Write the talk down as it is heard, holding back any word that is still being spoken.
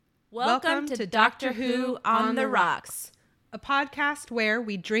Welcome to Doctor Who on the Rocks, a podcast where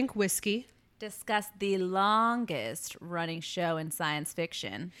we drink whiskey, discuss the longest running show in science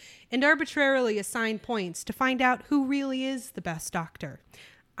fiction, and arbitrarily assign points to find out who really is the best doctor.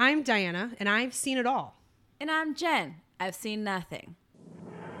 I'm Diana, and I've seen it all. And I'm Jen. I've seen nothing.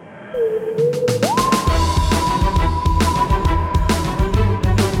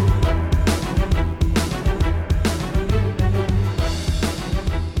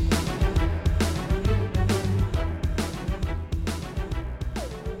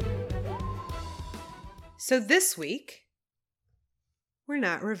 So this week, we're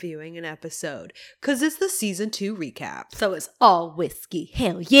not reviewing an episode because it's the season 2 recap. So it's all whiskey.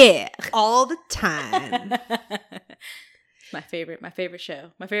 Hell yeah. All the time. My favorite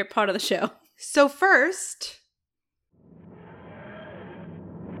show. My favorite part of the show. So first,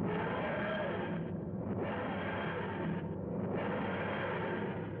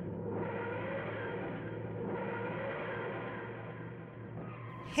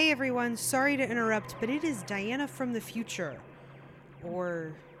 hey everyone, sorry to interrupt, but it is Diana from the future.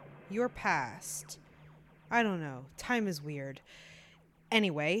 Or your past. I don't know. Time is weird.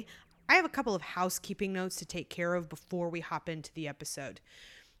 Anyway, I have a couple of housekeeping notes to take care of before we hop into the episode.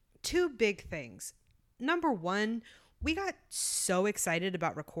 2 big things. Number 1, we got so excited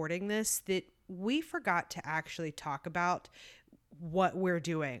about recording this that we forgot to actually talk about what we're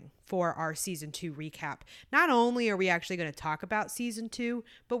doing for our season 2 recap. Not only are we actually going to talk about season 2,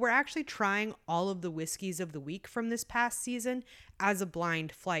 but we're actually trying all of the whiskeys of the week from this past season as a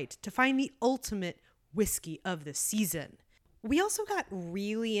blind flight to find the ultimate whiskey of the season. We also got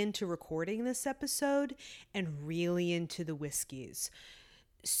really into recording this episode and really into the whiskeys.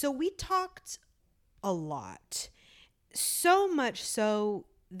 So we talked a lot. So much so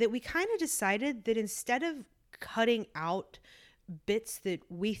that we kind of decided that instead of cutting out bits that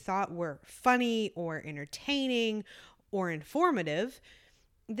we thought were funny or entertaining or informative,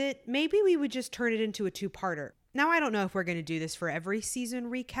 that maybe we would just turn it into a 2-parter. Now, I don't know if we're going to do this for every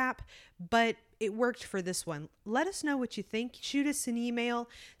season recap, but it worked for this one. Let us know what you think. Shoot us an email.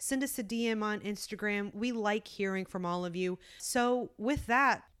 Send us a DM on Instagram. We like hearing from all of you. So with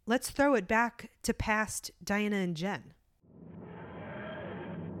that, let's throw it back to past Diana and Jen.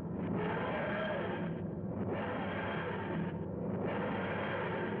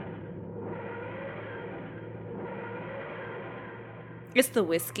 It's the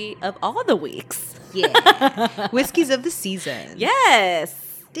whiskey of all the weeks. Yeah. Whiskeys of the season.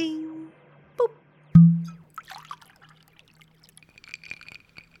 Yes. Ding. Boop.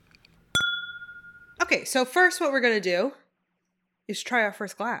 Okay, so first what we're going to do is try our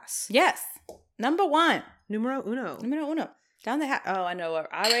first glass. Yes. Number 1. Numero uno. Numero uno. Down the hat. Oh, I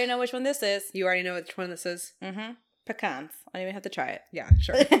already know which one this is. You already know which one this is? Mm-hmm. Pecans. I don't even have to try it. Yeah,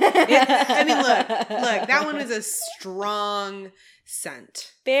 sure. I mean, look, that one is a strong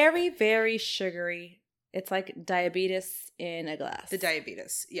scent. Very, very sugary. It's like diabetes in a glass. The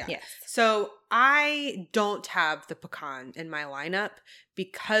diabetes, yeah. Yes. So I don't have the pecan in my lineup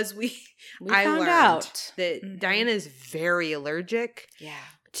because I found learned out that Diana is very allergic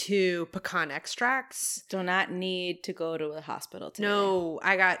to pecan extracts. Do not need to go to a hospital today. No,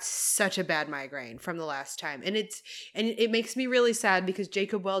 I got such a bad migraine from the last time. And it makes me really sad because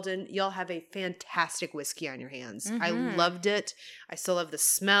Jacob Weldon, y'all have a fantastic whiskey on your hands. I loved it. I still love the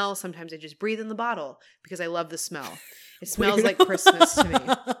smell. Sometimes I just breathe in the bottle because I love the smell. It smells like Christmas to me.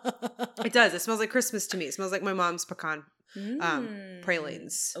 It does. It smells like Christmas to me. It smells like my mom's pecan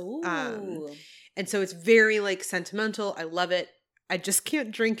pralines. Ooh. And so it's very like sentimental. I love it. I just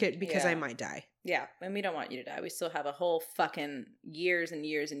can't drink it because I might die. Yeah, and we don't want you to die. We still have a whole fucking years and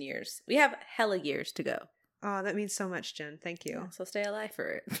years and years. We have hella years to go. Oh, that means so much, Jen. Thank you. Yeah, so stay alive for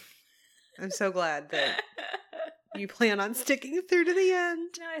it. I'm so glad that you plan on sticking through to the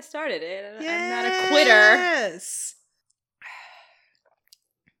end. No, I started it. Yes. I'm not a quitter. Yes.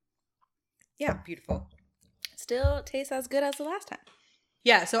 Yeah, beautiful. Still tastes as good as the last time.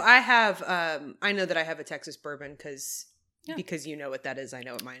 Yeah, so I have, I know that I have a Texas bourbon because you know what that is. I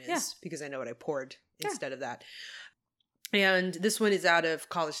know what mine is because I know what I poured instead of that. And this one is out of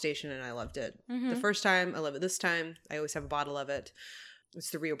College Station and I loved it. The first time, I love it this time. I always have a bottle of it. It's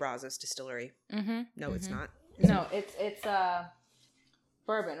the Rio Brazos distillery. No, it's not. No, it's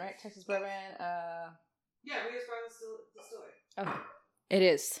bourbon, right? Texas bourbon. Yeah, Rio Brazos distillery. Oh, it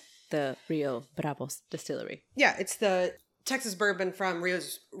is the Rio Brazos distillery. Yeah, it's the Texas bourbon from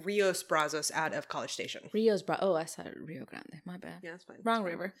Rios Brazos out of College Station. Oh, I said Rio Grande. My bad. Yeah, that's fine. Wrong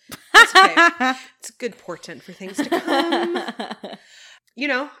river. That's okay. It's a good portent for things to come. You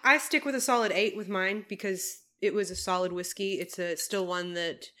know, I stick with a solid 8 with mine because it was a solid whiskey. It's still one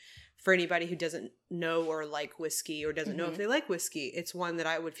that for anybody who doesn't know or like whiskey or doesn't know if they like whiskey, it's one that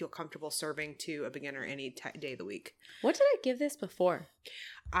I would feel comfortable serving to a beginner any day of the week. What did I give this before?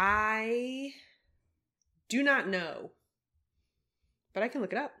 I do not know, but I can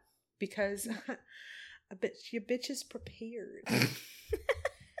look it up because your bitch is prepared.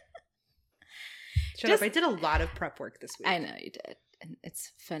 Shut up. I did a lot of prep work this week. I know you did. And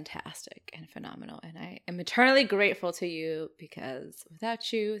it's fantastic and phenomenal. And I am eternally grateful to you because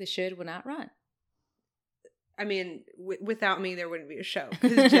without you, the show would not run. I mean, without me, there wouldn't be a show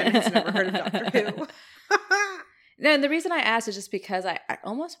because Jen has never heard of Doctor Who. No, and the reason I asked is just because I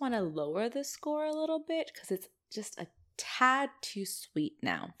almost want to lower the score a little bit because it's just a tad too sweet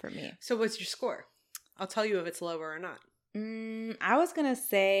now for me. So what's your score? I'll tell you if it's lower or not. I was going to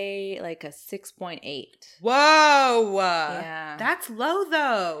say like a 6.8. Whoa. Yeah. That's low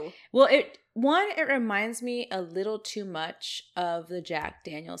though. Well, it reminds me a little too much of the Jack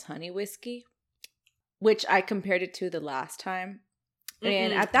Daniel's honey whiskey, which I compared it to the last time.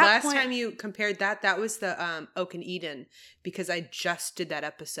 And at that point, last time you compared that was the Oak and Eden because I just did that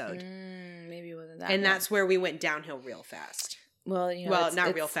episode. Maybe it wasn't that And one. that's where we went downhill real fast. Well, you know,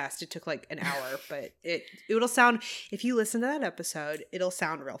 not real fast. It took like an hour, but it'll sound, if you listen to that episode, it'll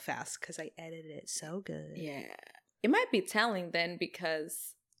sound real fast because I edited it so good. Yeah. It might be telling then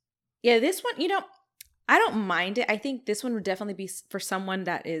because, yeah, this one, you know, I don't mind it. I think this one would definitely be for someone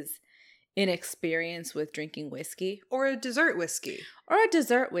that is inexperienced with drinking whiskey. Or a dessert whiskey.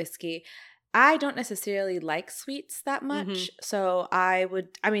 I don't necessarily like sweets that much. So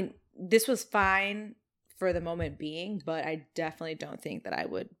this was fine for the moment being, but I definitely don't think that I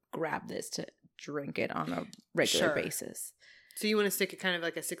would grab this to drink it on a regular basis. So you want to stick it kind of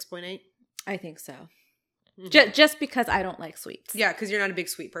like a 6.8? I think so. Just because I don't like sweets. Yeah, because you're not a big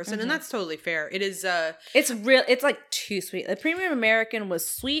sweet person, and that's totally fair. It is. It's like too sweet. The Premium American was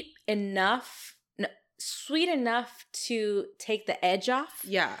sweet enough to take the edge off.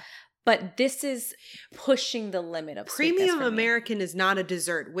 Yeah. But this is pushing the limit of Premium American is not a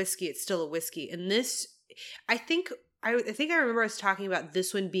dessert whiskey. It's still a whiskey. And this, I think I remember us talking about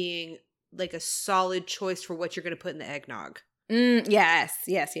this one being like a solid choice for what you're going to put in the eggnog. Yes.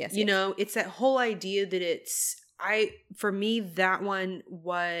 You know, it's that whole idea that for me, that one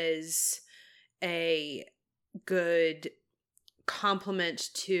was a good complement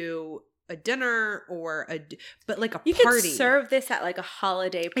to a dinner or but like a party. You could serve this at like a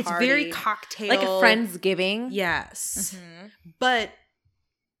holiday party. It's very cocktail. Like a Friendsgiving. Yes. But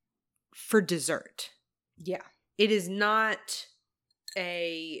for dessert. Yeah. It is not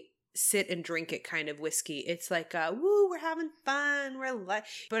a sit and drink it kind of whiskey. It's like woo, we're having fun.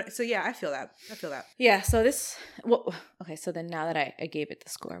 But so yeah, I feel that. Yeah, so okay, so then now that I gave it the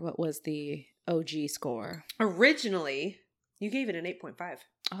score, what was the OG score? Originally, you gave it an 8.5.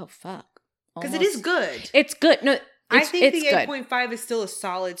 Oh fuck. Because it is good. It's good. No, I think the 8.5 is still a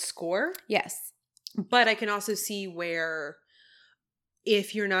solid score. Yes. But I can also see where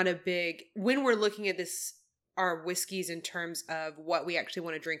if you're not when we're looking at our whiskeys in terms of what we actually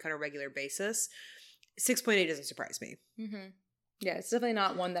want to drink on a regular basis, 6.8 doesn't surprise me. Yeah, it's definitely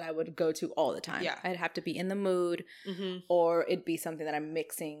not one that I would go to all the time. Yeah. I'd have to be in the mood or it'd be something that I'm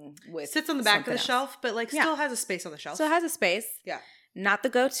mixing with. Sits on the back of the shelf, but still has a space on the shelf. So it has a space. Yeah. Not the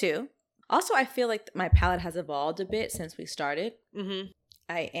go-to. Also, I feel like my palate has evolved a bit since we started.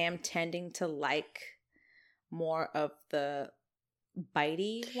 I am tending to like more of the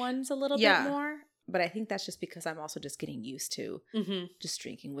bitey ones a little bit more. But I think that's just because I'm also just getting used to just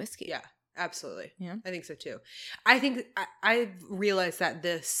drinking whiskey. Yeah, absolutely. Yeah. I think so too. I think I've realized that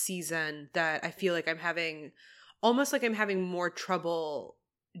this season that I feel like I'm having more trouble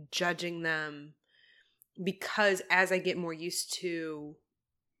judging them because as I get more used to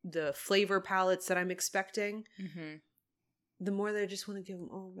the flavor palettes that I'm expecting, the more that I just want to give them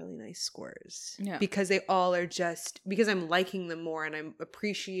all really nice scores. Yeah. Because they all are because I'm liking them more and I'm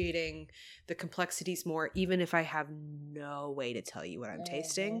appreciating the complexities more, even if I have no way to tell you what I'm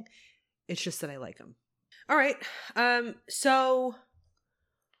tasting. It's just that I like them. All right. So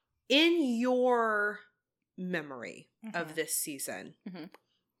in your memory of this season,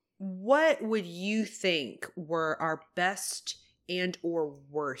 what would you think were our best and or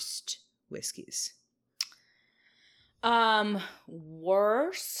worst whiskeys?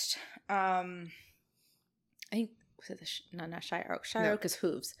 Worst. I think not Shire Oak. Shire Oak is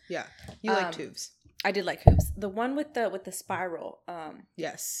hooves. Yeah, you liked hooves. I did like hooves. The one with the spiral.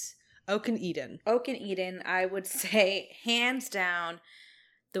 Yes, Oak and Eden. I would say hands down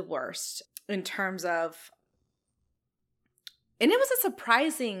the worst in terms of, and it was a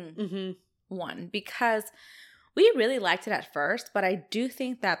surprising one because We really liked it at first, but I do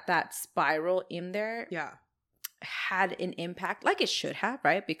think that spiral in there had an impact, like it should have,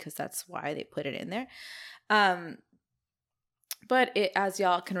 right? Because that's why they put it in there. But it, as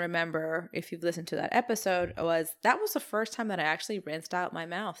y'all can remember, if you've listened to that episode, that was the first time that I actually rinsed out my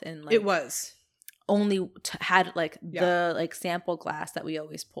mouth, and like, it was only had like the like sample glass that we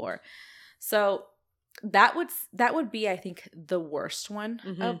always pour. So that would be, I think, the worst one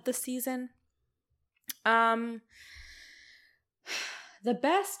of the season. The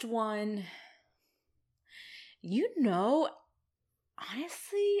best one,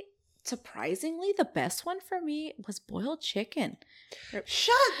 honestly, surprisingly, the best one for me was boiled chicken.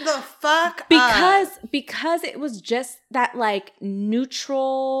 Shut the fuck up. Because it was just that like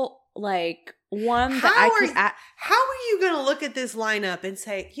neutral like one that I could how are you going to look at this lineup and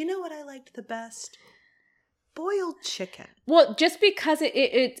say, you know what I liked the best? Boiled chicken. Well, just because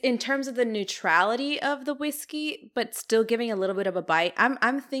it in terms of the neutrality of the whiskey, but still giving a little bit of a bite.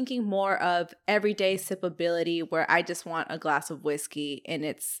 I'm thinking more of everyday sipability, where I just want a glass of whiskey, and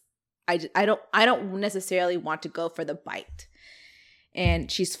I don't necessarily want to go for the bite. And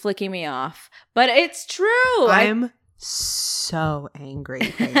she's flicking me off, but it's true. I'm so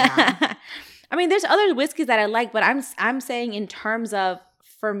angry right now. I mean, there's other whiskeys that I like, but I'm saying in terms of,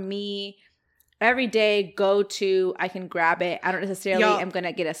 for me, every day go to, I can grab it. I don't necessarily am going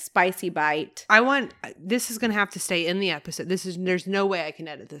to get a spicy bite. This is going to have to stay in the episode. There's no way I can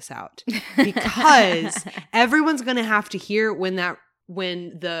edit this out, because everyone's going to have to hear when the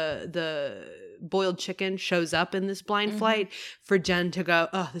boiled chicken shows up in this blind flight for Jen to go,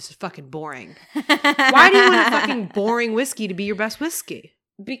 oh, this is fucking boring. Why do you want a fucking boring whiskey to be your best whiskey?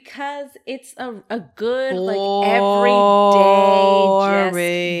 Because it's a good, like, everyday, just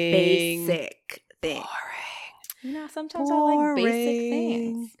basic thing. Boring. Sometimes I like basic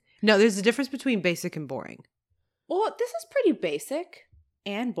things. No, there's a difference between basic and boring. Well, this is pretty basic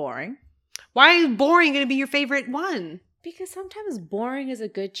and boring. Why is boring going to be your favorite one? Because sometimes boring is a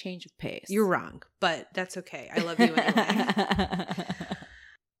good change of pace. You're wrong, but that's okay. I love you anyway.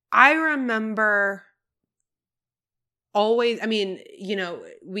 I remember always, I mean,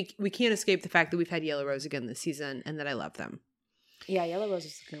 we can't escape the fact that we've had Yellow Rose again this season and that I love them. Yeah, Yellow Rose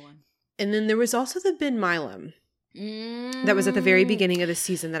is a good one. And then there was also the Ben Milam. That was at the very beginning of the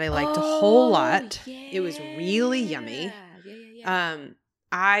season that I liked a whole lot. Yeah. It was really yummy. Yeah.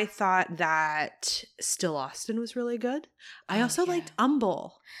 I thought that Still Austin was really good. I also liked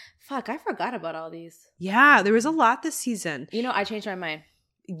Humble. Fuck, I forgot about all these. Yeah, there was a lot this season. I changed my mind.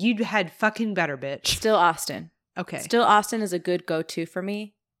 You had fucking better, bitch. Still Austin. Okay. Still Austin is a good go-to for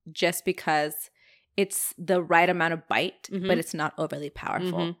me, just because it's the right amount of bite, but it's not overly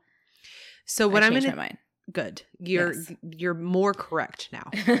powerful. Mm-hmm. So what I'm going to... my mind. Good. You're more correct now.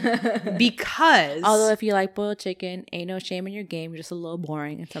 Because... Although if you like boiled chicken, ain't no shame in your game. You're just a little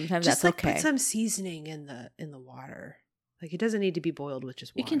boring, and sometimes that's okay. Put some seasoning in the water. Like, it doesn't need to be boiled with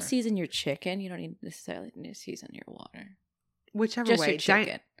just water. You can season your chicken. You don't necessarily need to season your water. Whichever just way. Your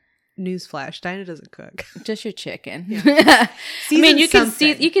chicken. Newsflash: Dinah doesn't cook. Just your chicken. Yeah. I mean, you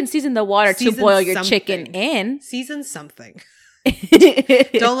can season the water to boil your chicken in. Season something.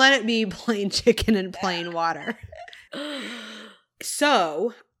 Don't let it be plain chicken and plain water.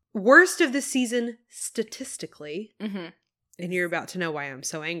 So, worst of the season statistically, and you're about to know why I'm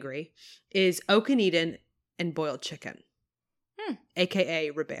so angry, is Oak and Eden and boiled chicken,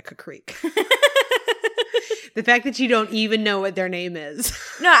 aka Rebecca Creek. The fact that you don't even know what their name is.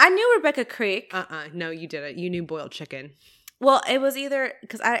 No, I knew Rebecca Creek. No, you didn't. You knew boiled chicken. Well, it was either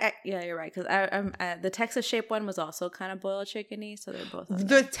because yeah, you're right, because the Texas shaped one was also kind of boiled chickeny, so they're both on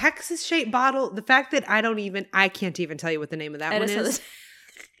the Texas shaped bottle. The fact that I can't even tell you what the name of that one is.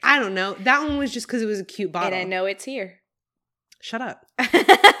 I don't know. That one was just because it was a cute bottle, and I know it's here. Shut up.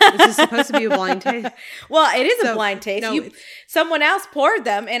 This is supposed to be a blind taste. Well, it is a blind taste. No, someone else poured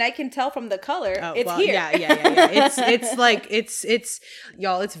them, and I can tell from the color it's here. Yeah. It's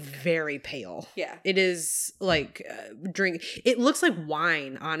y'all. It's very pale. Yeah, it is like drink. It looks like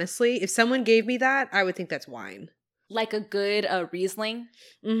wine. Honestly, if someone gave me that, I would think that's wine. Like a good Riesling,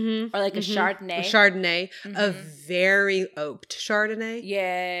 or like a Chardonnay. A Chardonnay, a very oaked Chardonnay.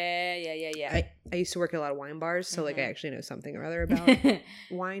 Yeah. I used to work at a lot of wine bars, so like I actually know something or other about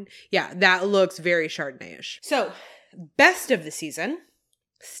wine. Yeah, that looks very Chardonnay-ish. So, best of the season,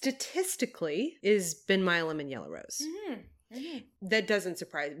 statistically, is Ben Milam and Yellow Rose. That doesn't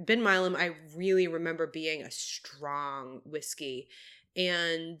surprise me. Ben Milam, I really remember being a strong whiskey,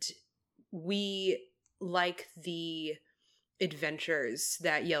 and we like the adventures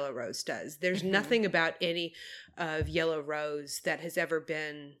that Yellow Rose does. There's nothing about any of Yellow Rose that has ever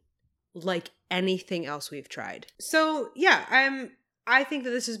been like anything else we've tried. So yeah, I think that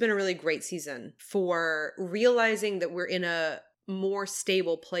this has been a really great season for realizing that we're in a more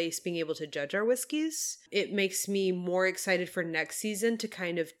stable place being able to judge our whiskeys. It makes me more excited for next season to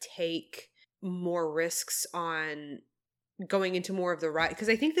kind of take more risks on going into more of the right, because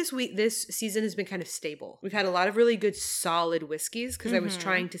I think this season has been kind of stable. We've had a lot of really good solid whiskeys because I was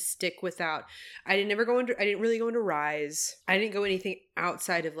trying to stick without, I didn't really go into ryes. I didn't go anything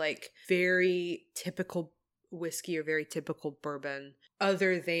outside of like very typical whiskey or very typical bourbon,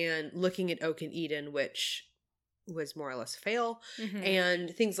 other than looking at Oak and Eden, which was more or less fail, and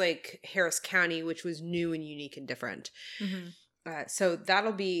things like Harris County, which was new and unique and different. So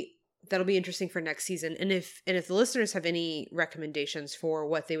that'll be interesting for next season. And if the listeners have any recommendations for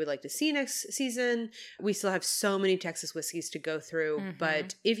what they would like to see next season, we still have so many Texas whiskeys to go through.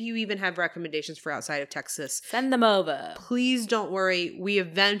 But if you even have recommendations for outside of Texas, send them over. Please don't worry. We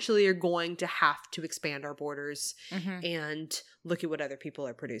eventually are going to have to expand our borders and look at what other people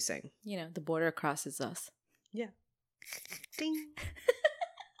are producing. You know, the border crosses us. Yeah. Ding.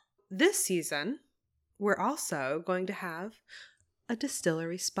 This season, we're also going to have a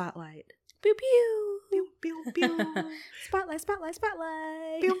distillery spotlight. Pew pew. Pew pew pew. Spotlight, spotlight,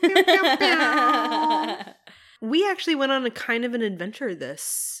 spotlight. Pew pew pew pew. We actually went on a kind of an adventure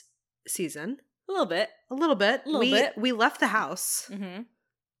this season. A little bit. A little bit. We left the house.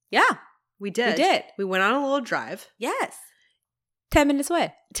 Yeah. We did. We went on a little drive. Yes. 10 minutes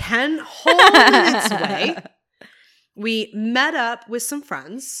away. 10 whole minutes away. We met up with some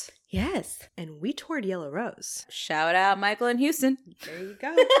friends. Yes. And we toured Yellow Rose. Shout out Michael and Houston. There you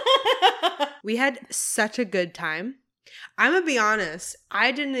go. We had such a good time. I'm going to be honest.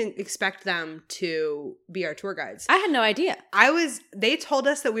 I didn't expect them to be our tour guides. I had no idea. They told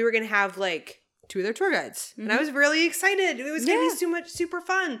us that we were going to have like 2 of their tour guides. And I was really excited. It was going to be super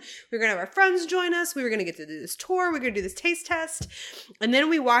fun. We were going to have our friends join us. We were going to get to do this tour. We were going to do this taste test. And then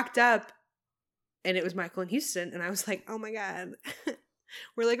we walked up and it was Michael and Houston. And I was like, oh my God.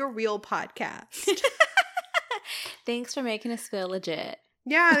 We're like a real podcast. Thanks for making us feel legit.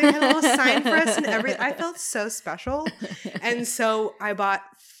 Yeah, they had a little sign for us and everything. I felt so special. And so I bought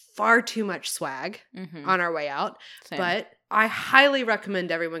far too much swag on our way out. Same. But I highly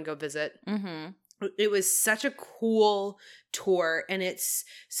recommend everyone go visit. It was such a cool tour. And it's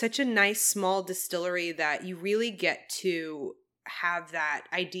such a nice small distillery that you really get to have that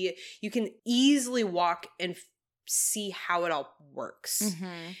idea. You can easily walk and see how it all works.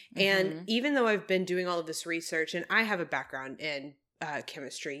 And even though I've been doing all of this research and I have a background in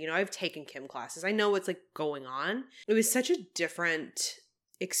chemistry, you know, I've taken chem classes. I know what's like going on. It was such a different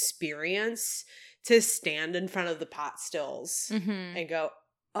experience to stand in front of the pot stills and go,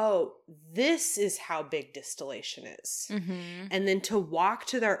 oh, this is how big distillation is. And then to walk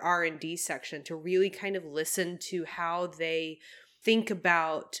to their R&D section to really kind of listen to how they think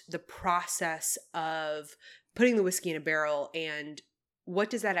about the process of putting the whiskey in a barrel and what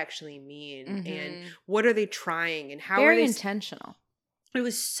does that actually mean and what are they trying and how are they very intentional. It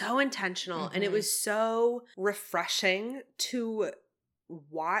was so intentional and it was so refreshing to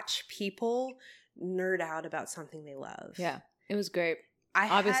watch people nerd out about something they love. Yeah, it was great.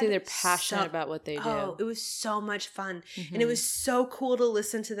 Obviously, they're passionate about what they do. Oh, it was so much fun. And it was so cool to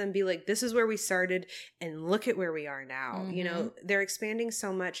listen to them be like, this is where we started and look at where we are now. You know, they're expanding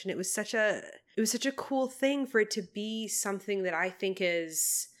so much and it was such a cool thing for it to be something that I think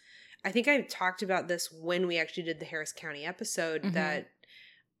I talked about this when we actually did the Harris County episode, that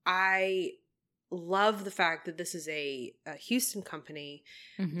I love the fact that this is a Houston company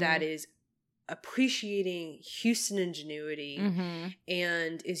that is appreciating Houston ingenuity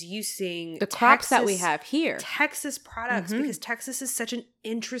and is using the crops that we have here. Texas products, because Texas is such an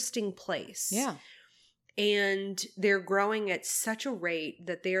interesting place. Yeah. And they're growing at such a rate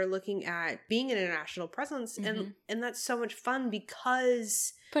that they are looking at being an international presence. And that's so much fun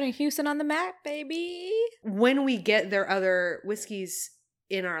because putting Houston on the map, baby. When we get their other whiskeys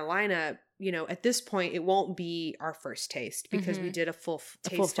in our lineup, you know, at this point, it won't be our first taste because we did a full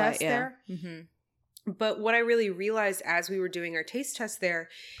taste test there. But what I really realized as we were doing our taste test there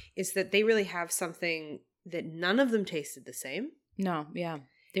is that they really have something that none of them tasted the same. No, yeah.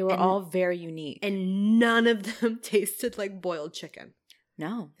 They were all very unique. And none of them tasted like boiled chicken.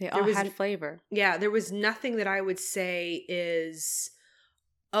 No, they all had flavor. Yeah, there was nothing that I would say is,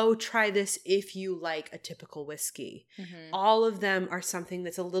 oh, try this if you like a typical whiskey. All of them are something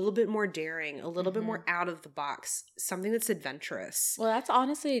that's a little bit more daring, a little bit more out of the box, something that's adventurous. Well, that's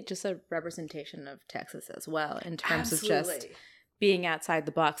honestly just a representation of Texas as well in terms of just being outside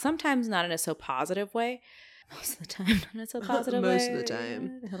the box. Sometimes not in a so positive way, Most of the time, not so positive. Most of the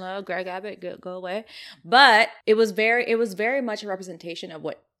time. Hello, Greg Abbott, go away. But it was very much a representation of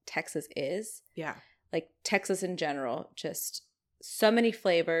what Texas is. Yeah. Like Texas in general, just so many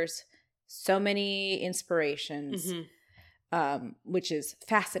flavors, so many inspirations, which is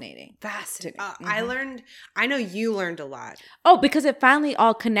fascinating. Fascinating. I know you learned a lot. Oh, because it finally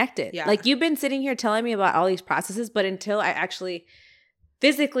all connected. Yeah. Like you've been sitting here telling me about all these processes, but until I actually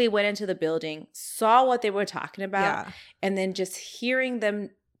physically went into the building, saw what they were talking about, and then just hearing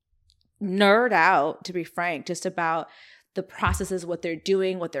them nerd out, to be frank, just about the processes, what they're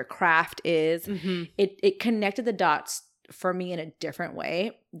doing, what their craft is. It connected the dots for me in a different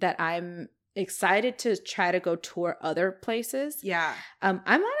way that I'm excited to try to go tour other places. Yeah. I'm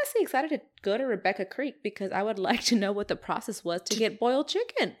honestly excited to go to Rebecca Creek because I would like to know what the process was to get boiled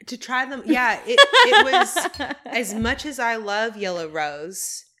chicken. To try them. Yeah. It was, as much as I love Yellow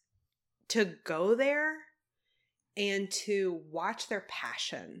Rose, to go there and to watch their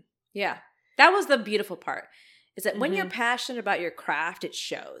passion. Yeah. That was the beautiful part. Is that when you're passionate about your craft, it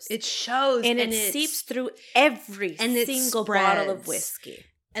shows. It shows. And it seeps through every single bottle of whiskey.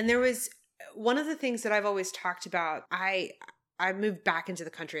 And there was one of the things that I've always talked about. I moved back into the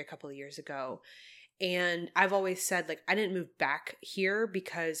country a couple of years ago. And I've always said, like, I didn't move back here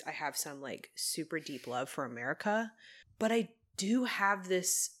because I have some, like, super deep love for America. But I do have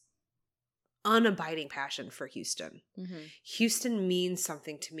this unabiding passion for Houston. Houston means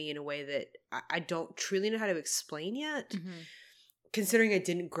something to me in a way that I don't truly know how to explain yet, considering I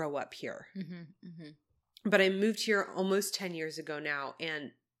didn't grow up here. But I moved here almost 10 years ago now,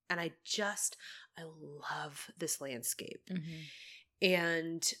 and I love this landscape.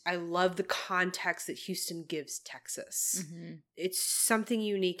 And I love the context that Houston gives Texas. It's something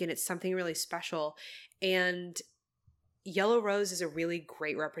unique and it's something really special. And Yellow Rose is a really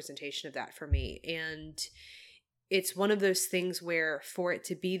great representation of that for me. And it's one of those things where for it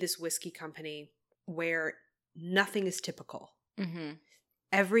to be this whiskey company where nothing is typical.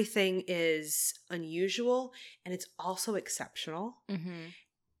 Everything is unusual and it's also exceptional.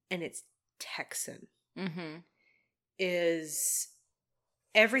 And it's Texan. Is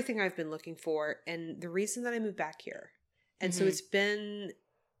everything I've been looking for and the reason that I moved back here. And so it's been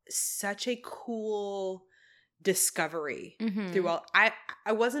such a cool discovery through all. I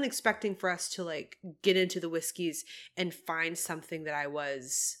wasn't expecting for us to like get into the whiskeys and find something that I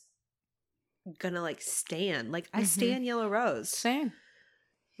was gonna like stan. Like I stan Yellow Rose. Same.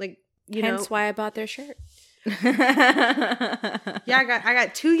 Like hence why I bought their shirt. Yeah, I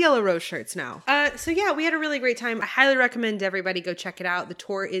got 2 Yellow Rose shirts now. So yeah, we had a really great time. I highly recommend everybody go check it out. The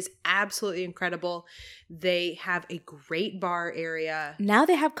tour is absolutely incredible. They have a great bar area. Now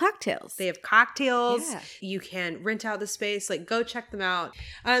they have cocktails. They have cocktails. Yeah. You can rent out the space. Like, go check them out.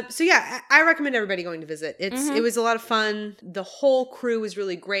 So yeah, I recommend everybody going to visit. It was a lot of fun. The whole crew was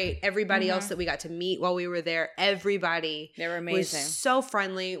really great. Everybody else that we got to meet while we were there, everybody. They were amazing. Was so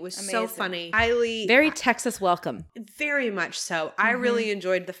friendly. It was so funny. Very Texas welcome. Very much so. I really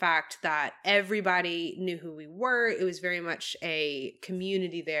enjoyed the fact that everybody knew who we were. It was very much a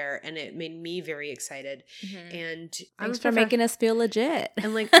community there, and it made me very excited. And thanks for making us feel legit.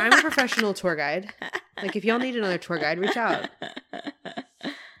 And like, I'm a professional tour guide. Like, if y'all need another tour guide, reach out.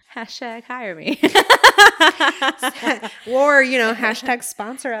 Hashtag hire me. Or, hashtag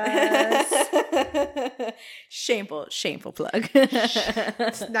sponsor us. Shameful plug.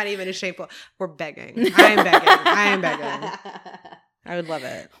 It's not even a shameful. We're begging. I am begging. I would love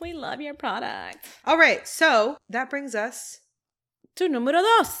it. We love your product. All right. So that brings us to número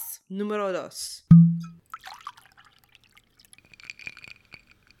dos. Número dos.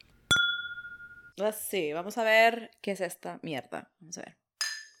 Let's see. Vamos a ver qué es esta mierda. Vamos a ver.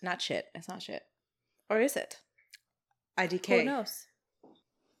 Not shit. It's not shit. Or is it? IDK. Who knows?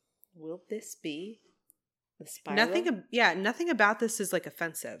 Will this be the spiral? Nothing about this is like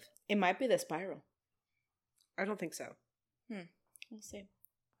offensive. It might be the spiral. I don't think so. We'll see.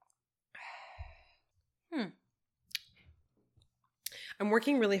 I'm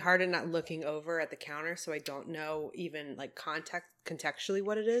working really hard at not looking over at the counter, so I don't know even like contextually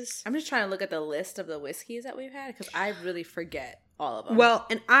what it is. I'm just trying to look at the list of the whiskeys that we've had because I really forget all of them. Well,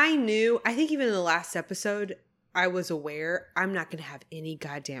 and I think even in the last episode, I was aware I'm not going to have any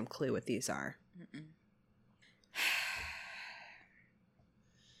goddamn clue what these are.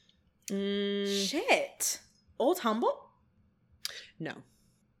 Shit. Old Humble? No.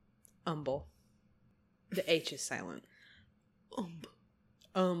 Humble. The H is silent.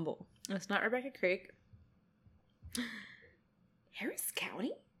 Humble. It's not Rebecca Creek. Harris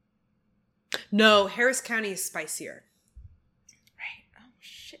County? No, Harris County is spicier. Right. Oh,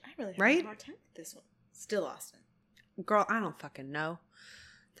 shit. I really have a hard time with this one. Still Austin. Girl, I don't fucking know.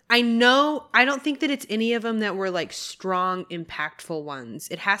 I don't think that it's any of them that were like strong, impactful ones.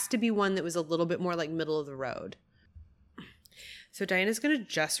 It has to be one that was a little bit more like middle of the road. So Diana's going to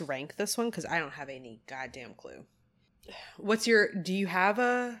just rank this one because I don't have any goddamn clue. Do you have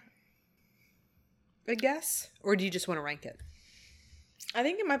a guess? Or do you just want to rank it? I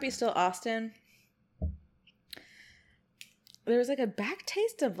think it might be still Austin. There's like a back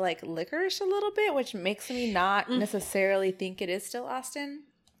taste of like licorice a little bit, which makes me not necessarily think it is still Austin.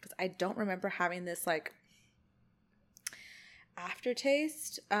 Because I don't remember having this like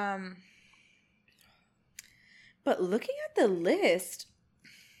aftertaste. But looking at the list,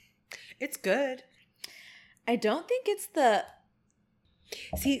 it's good. I don't think it's the...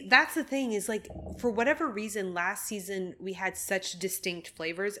 See, that's the thing is like, for whatever reason, last season we had such distinct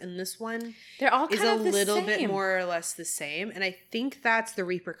flavors, and this one they're all kind of the little same. bit more or less the same. And I think that's the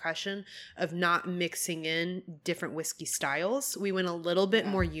repercussion of not mixing in different whiskey styles. We went a little bit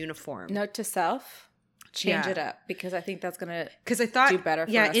more uniform. Note to self, change it up, because I think that's gonna do better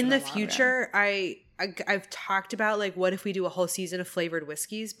for us in the future. I've talked about like, what if we do a whole season of flavored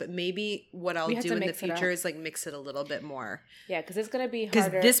whiskeys, but maybe what I'll do in the future is like mix it a little bit more. Yeah, because it's going to be harder.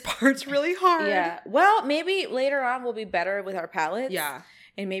 Because this part's really hard. Yeah. Well, maybe later on we'll be better with our palates. Yeah.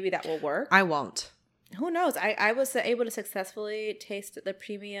 And maybe that will work. I won't. Who knows? I was able to successfully taste the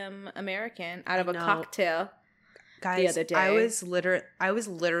premium American out of a cocktail. Guys, the other day. I was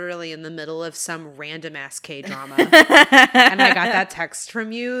literally in the middle of some random ass K-drama. And I got that text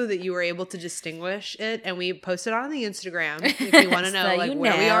from you that you were able to distinguish it, and we posted on the Instagram if you want to know so like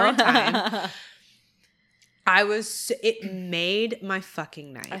where we are in time. It made my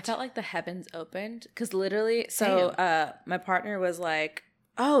fucking night. I felt like the heavens opened because literally, my partner was like,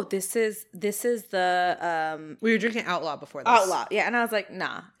 "Oh, this is the we were drinking Outlaw before this. Outlaw, yeah," and I was like,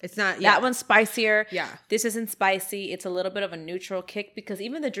 "Nah, it's not. Yeah. That one's spicier. Yeah, this isn't spicy. It's a little bit of a neutral kick because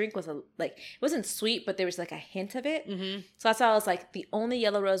even the drink was it wasn't sweet, but there was like a hint of it. Mm-hmm. So that's why I was like, the only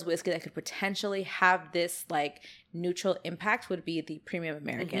Yellow Rose whiskey that could potentially have this like neutral impact would be the Premium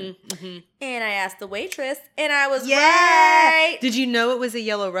American." Mm-hmm, mm-hmm. And I asked the waitress, and I was right. Did you know it was a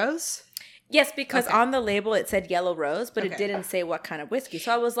Yellow Rose? Yes, because on the label it said Yellow Rose, but it didn't say what kind of whiskey.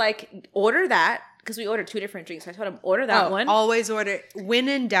 So I was like, order that, because we ordered 2 different drinks. So I told him, order that one. Always order. When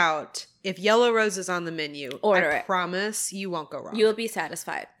in doubt, if Yellow Rose is on the menu, order it. I promise you won't go wrong. You'll be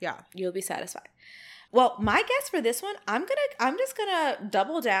satisfied. Yeah. You'll be satisfied. Well, my guess for this one, I'm just gonna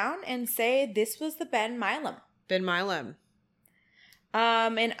double down and say this was the Ben Milam. Ben Milam.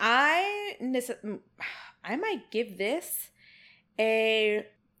 And I might give this a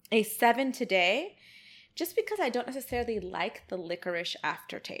 7 today, just because I don't necessarily like the licorice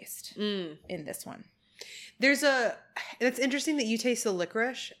aftertaste in this one. It's interesting that you taste the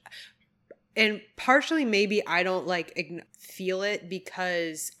licorice, and partially maybe I don't like feel it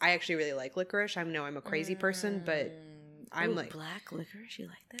because I actually really like licorice. I know I'm a crazy person, but I'm like black licorice. You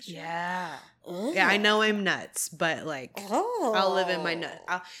like that shit? Yeah. Ooh. Yeah, I know I'm nuts, but like I'll live in my nut.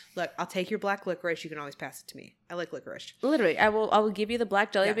 I'll take your black licorice. You can always pass it to me. I like licorice. Literally, I will give you the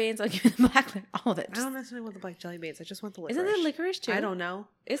black jelly beans. I'll give you the black all of it. I don't necessarily want the black jelly beans. I just want the licorice. Isn't there licorice too? I don't know.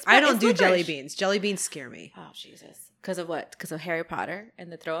 I don't do licorice. Jelly beans. Jelly beans scare me. Oh Jesus! Because of what? Because of Harry Potter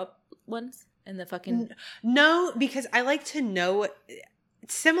and the throw up ones and the fucking. No, because I like to know.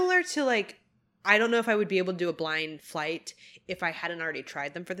 Similar to like. I don't know if I would be able to do a blind flight if I hadn't already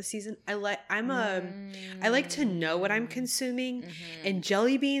tried them for the season. I like to know what I'm consuming, and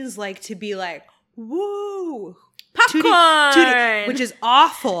jelly beans like to be like, woo, popcorn, which is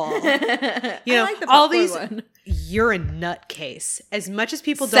awful. You know, I like the all these. One. You're a nutcase. As much as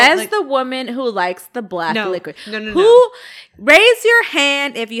people says don't the woman who likes the black licorice. No. Who raise your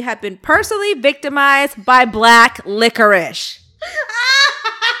hand if you have been personally victimized by black licorice?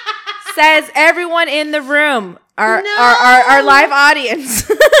 Says everyone in the room, our live audience.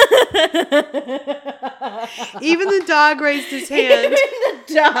 Even the dog raised his hand. Even the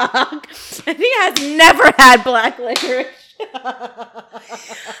dog. And he has never had black licorice.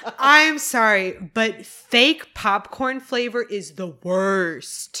 I'm sorry, but fake popcorn flavor is the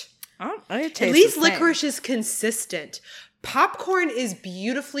worst. At least licorice is consistent. Popcorn is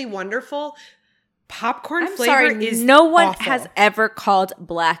beautifully wonderful. Popcorn flavor is no one awful. Has ever called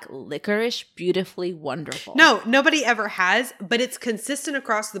black licorice beautifully wonderful. No, nobody ever has, but it's consistent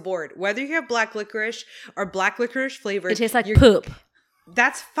across the board. Whether you have black licorice or black licorice flavors, it tastes like poop.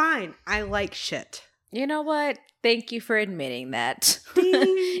 That's fine. I like shit. You know what? Thank you for admitting that.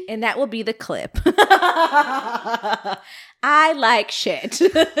 And that will be the clip. I like shit.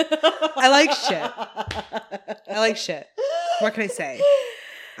 I like shit. What can I say?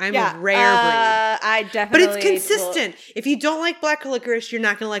 I'm a rare breed. I definitely. But it's consistent. If you don't like black licorice, you're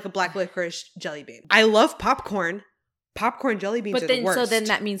not going to like a black licorice jelly bean. I love popcorn. Popcorn jelly beans are the worst. So then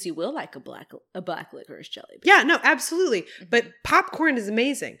that means you will like a black licorice jelly bean. Yeah, no, absolutely. Mm-hmm. But popcorn is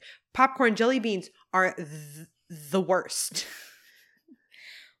amazing. Popcorn jelly beans are the worst.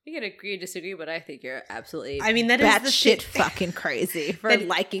 We can agree or disagree, but I think you're absolutely that is the shit fucking crazy for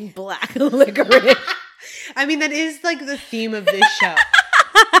liking black licorice. I mean, that is like the theme of this show.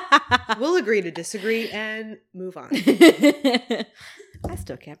 We'll agree to disagree and move on. I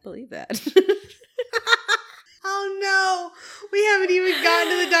still can't believe that. Oh no, we haven't even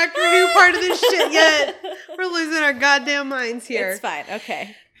gotten to the Doctor Who part of this shit yet. We're losing our goddamn minds here. It's fine.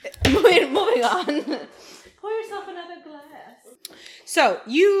 Okay. Moving on. Pour yourself another glass. So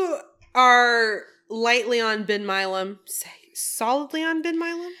you are lightly on Ben Milam. Say solidly on Ben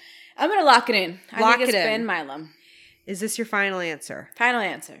Milam? I'm going to lock it in. I think it's Ben Milam. Is this your final answer? Final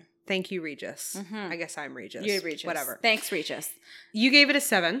answer. Thank you, Regis. Mm-hmm. I guess I'm Regis. You're Regis. Whatever. Thanks, Regis. You gave it a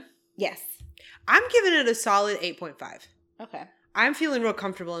 7. Yes. I'm giving it a solid 8.5. Okay. I'm feeling real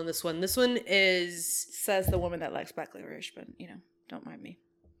comfortable in this one. This one is... Says the woman that likes black licorice, but, don't mind me.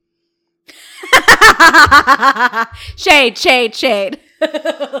 Shade.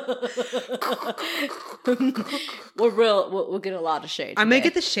 We'll get a lot of shade. I'm gonna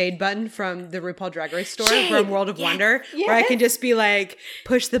get the shade button from the RuPaul Drag Race store from World of Wonder, where I can just be like,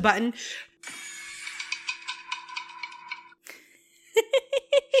 push the button.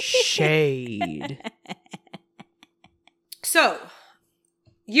 Shade. So,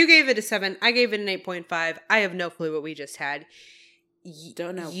 you gave it a 7. I gave it an 8.5. I have no clue what we just had.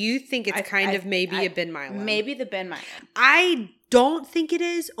 Don't know. You think it's maybe a Ben Milam. Maybe the Ben Milam. I don't think it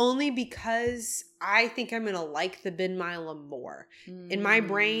is, only because I think I'm going to like the Ben Milam more. In my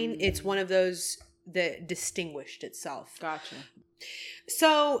brain, it's one of those that distinguished itself. Gotcha.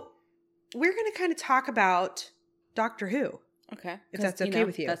 So, we're going to kind of talk about Doctor Who. Okay. If that's okay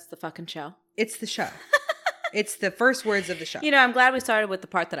with you. That's the fucking show. It's the show. It's the first words of the show. I'm glad we started with the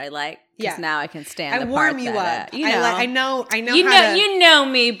part that I like. Because now I can stand the part warm you up. I know you know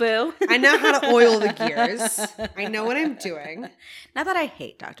me, boo. I know how to oil the gears. I know what I'm doing. Not that I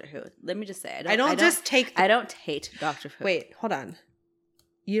hate Doctor Who. Let me just say. I don't hate Doctor Who. Wait, hold on.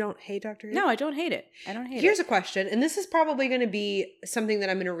 You don't hate Doctor Who? No, I don't hate it. Here's a question, and this is probably going to be something that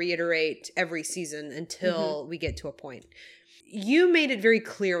I'm going to reiterate every season until we get to a point. You made it very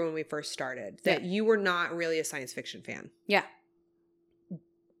clear when we first started that you were not really a science fiction fan. Yeah.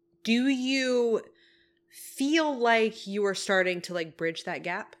 Do you feel like you are starting to bridge that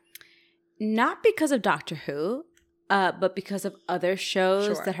gap? Not because of Doctor Who, but because of other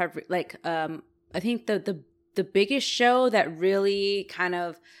shows that have I think the biggest show that really kind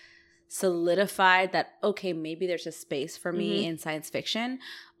of solidified that, okay, maybe there's a space for me in science fiction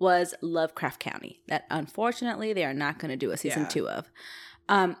was Lovecraft Country, that unfortunately they are not going to do a season 2 of.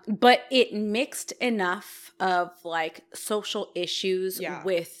 But it mixed enough of social issues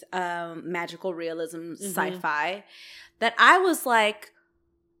with magical realism, sci-fi, that I was like,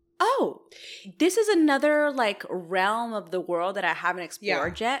 oh, this is another realm of the world that I haven't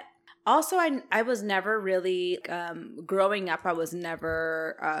explored yet. Also, I was never really, growing up, I was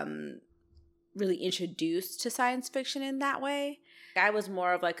never really introduced to science fiction in that way. I was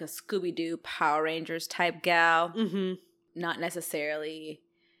more of a Scooby-Doo, Power Rangers type gal. Mm-hmm. Not necessarily.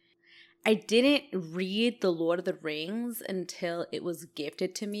 I didn't read The Lord of the Rings until it was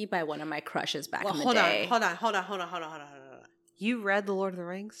gifted to me by one of my crushes back in the day. Hold on. You read The Lord of the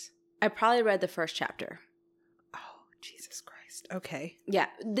Rings? I probably read the first chapter. Oh, Jesus Christ. Okay. Yeah.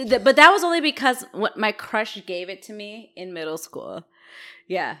 But that was only because my crush gave it to me in middle school.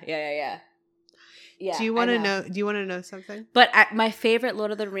 Yeah. Yeah, do you want to know? Do you want to know something? But my favorite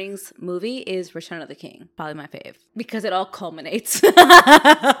Lord of the Rings movie is Return of the King. Probably my fave because it all culminates, and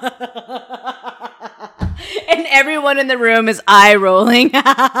everyone in the room is eye rolling.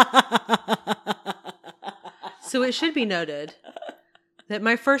 So it should be noted that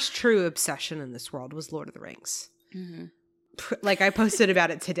my first true obsession in this world was Lord of the Rings. Mm-hmm. I posted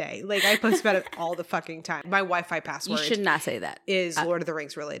about it today. I post about it all the fucking time. My Wi-Fi password. You should not say that. Is Lord of the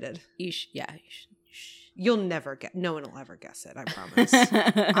Rings related? You should. Yeah. You should. You'll never get. No one will ever guess it. I promise.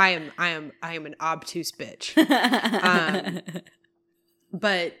 I am an obtuse bitch.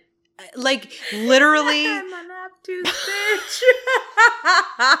 But literally, I'm an obtuse bitch.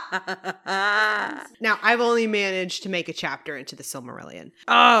 Now I've only managed to make a chapter into the Silmarillion.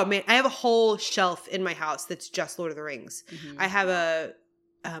 Oh man, I have a whole shelf in my house that's just Lord of the Rings. Mm-hmm. I have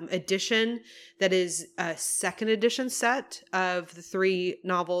edition that is a second edition set of the 3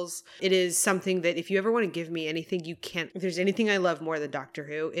 novels. It is something that if you ever want to give me anything, you can't. If there's anything I love more than Doctor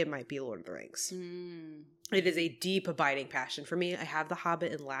Who, it might be Lord of the Rings. It is a deep, abiding passion for me. I have The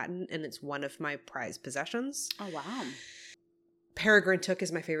Hobbit in Latin, and it's one of my prized possessions. Oh, wow. Peregrine Took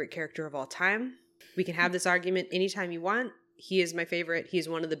is my favorite character of all time. We can have this argument anytime you want. He is my favorite. He is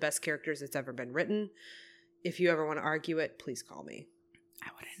one of the best characters that's ever been written. If you ever want to argue it, please call me. I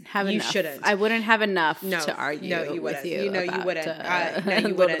wouldn't have enough. You shouldn't. I wouldn't have enough to argue you with you. You wouldn't. No,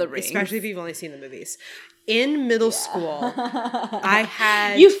 you Lord of the wouldn't. Rings. Especially if you've only seen the movies. In middle school, I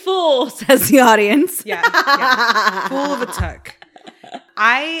had... You fool, says the audience. Yeah. Fool of a tuck.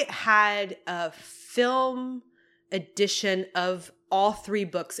 I had a film edition of all 3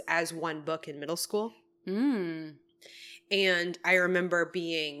 books as one book in middle school. And I remember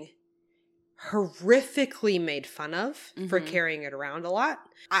being horrifically made fun of for carrying it around a lot.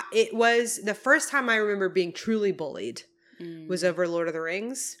 It was the first time I remember being truly bullied was over Lord of the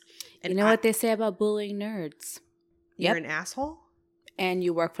Rings. And you know what they say about bullying nerds? You're an asshole? And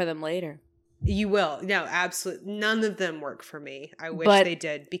you work for them later. You will. No, absolutely. None of them work for me. I wish they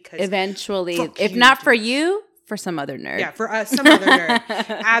did, because eventually, if not for you, for some other nerd. Yeah, for us, some other nerd.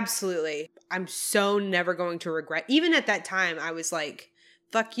 Absolutely. I'm so never going to regret. Even at that time, I was like,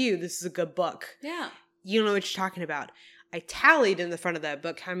 fuck you. This is a good book. Yeah. You don't know what you're talking about. I tallied in the front of that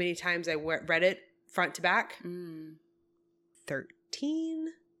book how many times I read it front to back. 13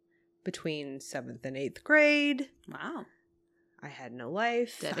 between 7th and 8th grade. Wow. I had no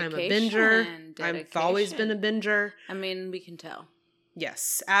life. Dedication. I'm a binger. I've always been a binger. I mean, we can tell.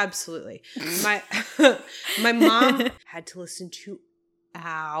 Yes, absolutely. My mom had to listen to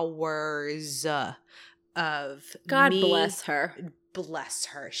hours of God bless her. Bless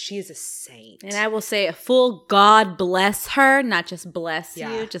her. She is a saint. And I will say a full God bless her, not just bless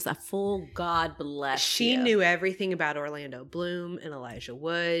Yeah. you, just a full God bless She you. knew everything about Orlando Bloom and Elijah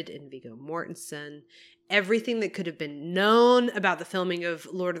Wood and Viggo Mortensen. Everything that could have been known about the filming of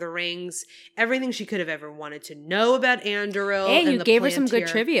Lord of the Rings. Everything she could have ever wanted to know about Andoril. And you the gave her some good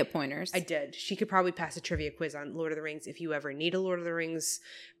Palantir. trivia pointers. I did. She could probably pass a trivia quiz on Lord of the Rings if you ever need a Lord of the Rings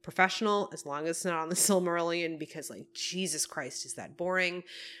professional, as long as it's not on the Silmarillion, because, like, Jesus Christ, is that boring.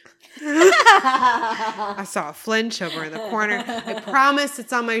 I saw a flinch over in the corner. I promise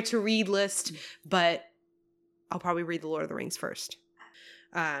it's on my to-read list, but I'll probably read the Lord of the Rings first.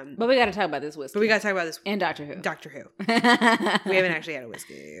 But we got to talk about this whiskey. But we got to talk about this. And Doctor Who. Doctor Who. We haven't actually had a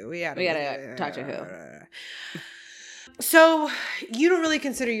whiskey. We got to Doctor Who. So you don't really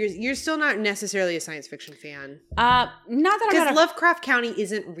consider you're still not necessarily a science fiction fan. Not that I'm not because Lovecraft County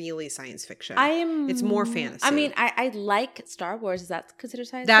isn't really science fiction. It's more fantasy. I mean, I like Star Wars. Is that considered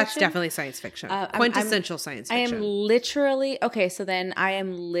science That's fiction? definitely science fiction. Quintessential science fiction. I am literally I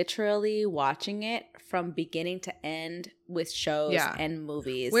am literally watching it from beginning to end with shows and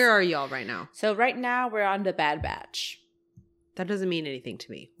movies. Where are y'all right now? So right now we're on The Bad Batch. That doesn't mean anything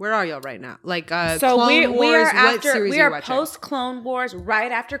to me. Where are y'all right now? Like, so Clone Wars, we are post Clone Wars,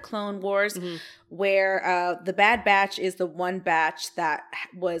 right after Clone Wars, where the Bad Batch is the one batch that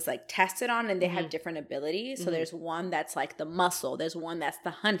was like tested on, and they have different abilities. So there's one that's like the muscle. There's one that's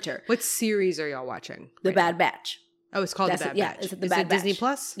the hunter. What series are y'all watching? The Bad Batch. Oh, it's called The Bad Batch. It's The Bad Batch. Disney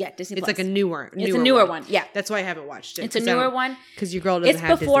Plus? Yeah, Disney It's Plus. like a newer It's a newer one. Yeah. That's why I haven't watched it. It's a newer one. Because your girl doesn't have Disney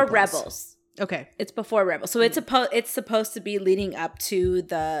Plus. It's before Plus. Rebels. Okay. It's before Rebels. So it's supposed to be leading up to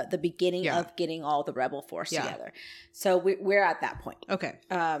the beginning of getting all the Rebel Force together. So we're at that point. Okay.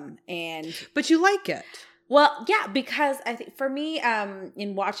 But you like it. Well, yeah, because I think for me,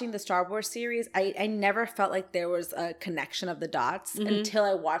 in watching the Star Wars series, I never felt like there was a connection of the dots until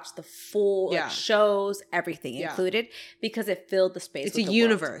I watched the full shows, everything included, because it filled the space. It's with a the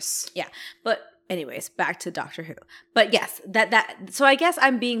universe. World. Yeah, but anyways, back to Doctor Who. But yes, that. So I guess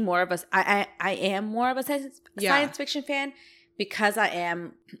I'm being more of a. I am more of a science fiction fan because I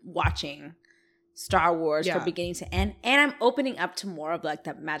am watching Star Wars from beginning to end, and I'm opening up to more of like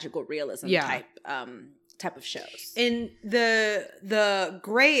that magical realism type of shows. In the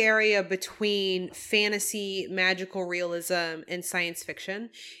gray area between fantasy, magical realism, and science fiction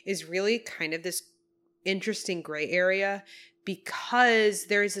is really kind of this interesting gray area, because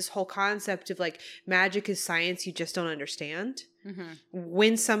there is this whole concept of like magic is science you just don't understand.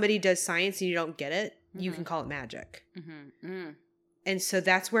 When somebody does science and you don't get it, you can call it magic. And so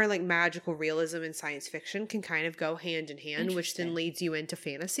that's where like magical realism and science fiction can kind of go hand in hand, which then leads you into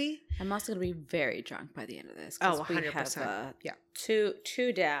fantasy. I'm also going to be very drunk by the end of this. Oh, 100%. Two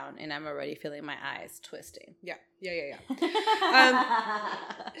down, and I'm already feeling my eyes twisting. Yeah.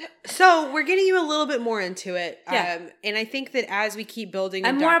 So we're getting you a little bit more into it. Yeah. And I think that as we keep building,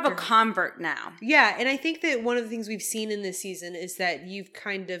 I'm more of a convert now. Yeah. And I think that one of the things we've seen in this season is that you've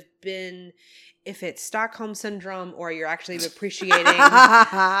kind of been, if it's Stockholm Syndrome or you're actually appreciating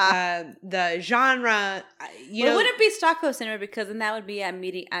the genre, it wouldn't be Stockholm Syndrome because then that would be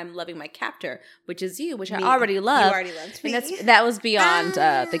I'm loving my captor, which is you, which I already love. You already loved me. And that was beyond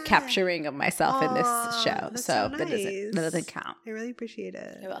the capturing of myself in this show. That's so nice. that doesn't count. I really appreciate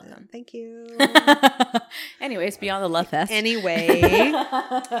it. You're welcome. Thank you. Anyways, beyond the love fest. Anyway.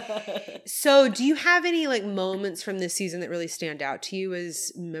 So do you have any like moments from this season that really stand out to you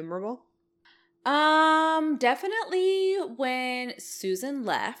as memorable? Definitely when Susan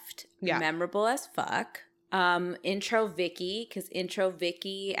left. Yeah. Memorable as fuck. Intro Vicky, because intro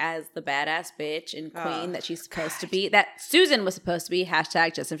Vicky as the badass bitch and queen that she's supposed to be. That Susan was supposed to be.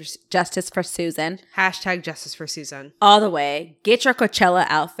 Hashtag justice for Susan. Hashtag justice for Susan. All the way. Get your Coachella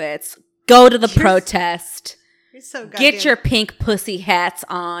outfits. Go to the protest. You're so goddamn. Get your pink pussy hats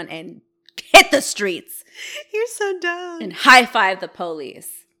on and hit the streets. You're so dumb. And high five the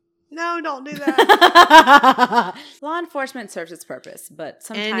police. No, don't do that. Law enforcement serves its purpose, but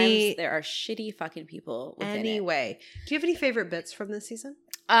sometimes there are shitty fucking people within Anyway, do you have any favorite bits from this season?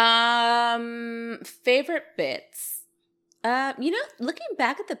 Favorite bits. Looking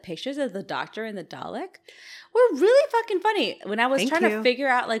back at the pictures of the doctor and the Dalek were really fucking funny. When I was trying to figure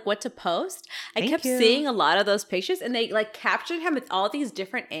out like what to post, I kept seeing a lot of those pictures and they like captured him at all these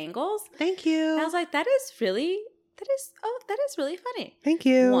different angles. Thank you. And I was like, that is really funny. Thank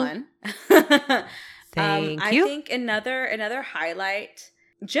you. One. Thank you. I think another highlight,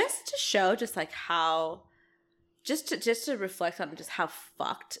 just to show just like how, just to reflect on just how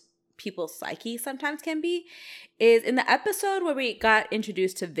fucked people's psyche sometimes can be, is in the episode where we got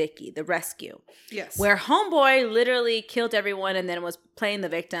introduced to Vicky, the rescue. Yes. Where homeboy literally killed everyone and then was playing the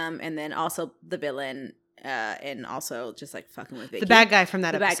victim and then also the villain, and also just like fucking with Vicky. The bad guy from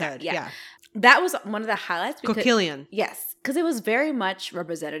that episode. Yeah. That was one of the highlights. Coquillion. Yes. Because it was very much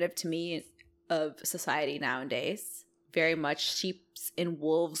representative to me of society nowadays. Very much sheep's in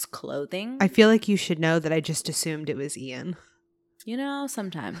wolves' clothing. I feel like you should know that I just assumed it was Ian.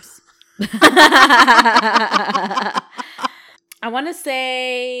 Sometimes. I want to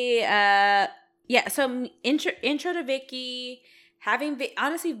say, so intro to Vicky.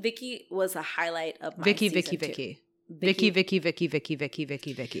 Honestly, Vicky was a highlight of my Vicky.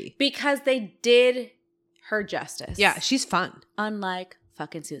 Because they did her justice. Yeah, she's fun. Unlike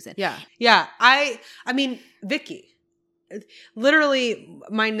fucking Susan. Yeah. Yeah. I mean, Vicky. Literally,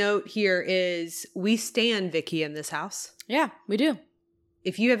 my note here is we stand Vicky in this house. Yeah, we do.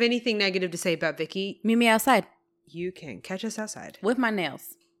 If you have anything negative to say about Vicky, meet me outside. You can catch us outside. With my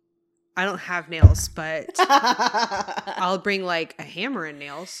nails. I don't have nails, but I'll bring like a hammer and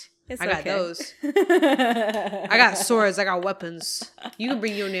nails. I got those. I got swords. I got weapons. You can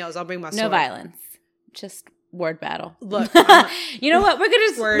bring your nails. I'll bring my sword. No violence. Just word battle. Look. You know what? We're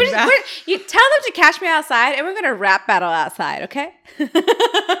going to... You tell them to catch me outside, and we're going to rap battle outside, okay? We're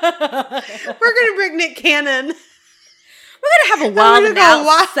going to bring Nick Cannon. We're going to have a wild session.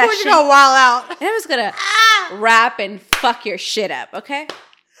 We're going to go wild out. And I'm just going to rap and fuck your shit up, okay?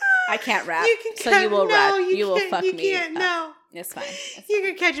 I can't rap, you will rap. You will fuck me. You can't, no. It's fine. You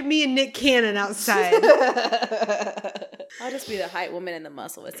can catch me and Nick Cannon outside. I'll just be the height woman and the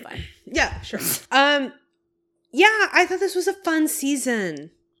muscle. It's fine. Yeah, sure. Yeah, I thought this was a fun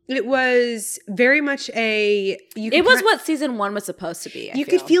season. It was very much what season 1 was supposed to be. You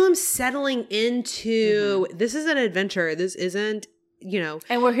could feel him settling into, this is an adventure. This isn't,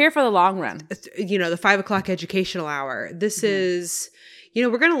 And we're here for the long run. The 5:00 educational hour. This is...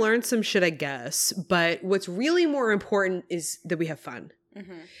 we're going to learn some shit, I guess. But what's really more important is that we have fun.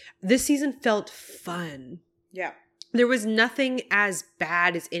 Mm-hmm. This season felt fun. Yeah. There was nothing as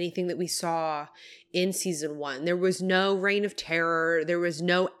bad as anything that we saw in season 1. There was no reign of terror. There was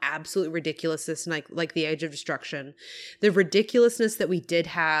no absolute ridiculousness like the Age of Destruction. The ridiculousness that we did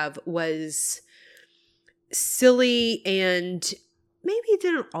have was silly and maybe it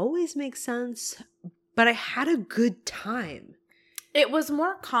didn't always make sense, but I had a good time. It was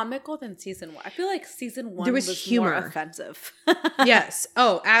more comical than season 1. I feel like season 1 there was humor. More offensive. Yes.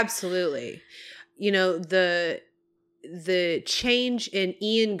 Oh, absolutely. The change in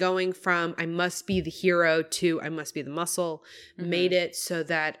Ian going from I must be the hero to I must be the muscle made it so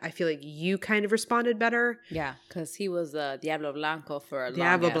that I feel like you kind of responded better. Yeah, because he was Diablo Blanco for a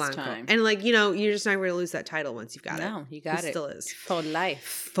long time. And you're just not going to lose that title once you've got it. No, you got it. Still is. For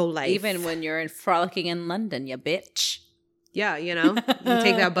life. For life. Even when you're frolicking in London, you bitch. Yeah, you know, you can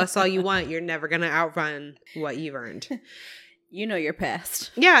take that bus all you want. You're never going to outrun what you've earned. You know your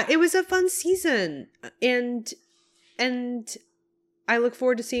past. Yeah, it was a fun season. And I look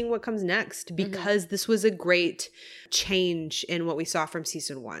forward to seeing what comes next because this was a great change in what we saw from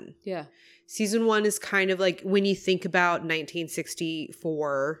season 1. Yeah. Season 1 is kind of like when you think about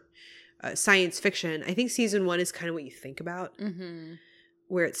 1964 science fiction, I think season 1 is kind of what you think about.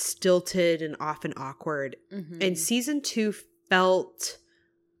 Where it's stilted and often awkward. And season 2 felt,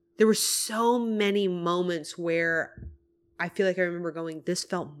 there were so many moments where I feel like I remember going, this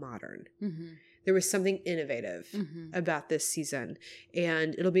felt modern. There was something innovative about this season.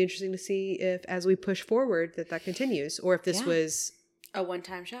 And it'll be interesting to see if, as we push forward, that continues. Or if this was a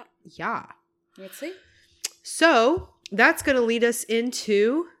one-time shot. Yeah. Let's see. So, that's going to lead us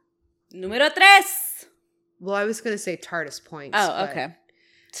into... Número 3. Well, I was going to say TARDIS points. Oh, okay.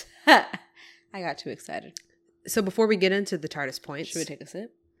 I got too excited. So before we get into the TARDIS points... Should we take a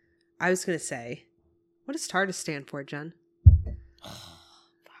sip? I was going to say, what does TARDIS stand for, Jen?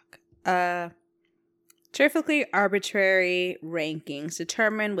 Fuck. Terrifically arbitrary rankings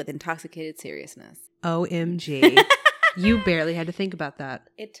determined with intoxicated seriousness. OMG. You barely had to think about that.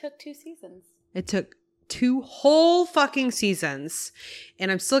 It took 2 seasons. It took 2 whole fucking seasons.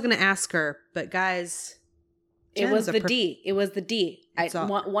 And I'm still going to ask her, but guys... It was the D. It was the D.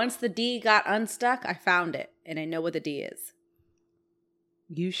 Once the D got unstuck, I found it. And I know what the D is.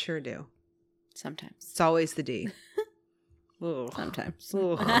 You sure do. Sometimes. It's always the D. Ugh. Sometimes.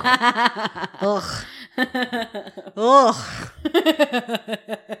 Ugh. Ugh. Ugh.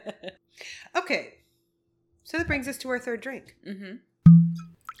 Okay. So that brings us to our third drink.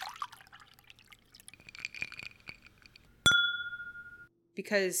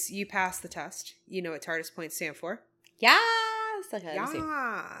 Because you passed the test. You know what TARDIS points stand for. Yes. Okay,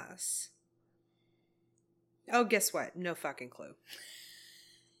 yes. Oh, guess what? No fucking clue.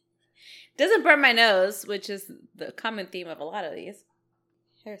 Doesn't burn my nose, which is the common theme of a lot of these.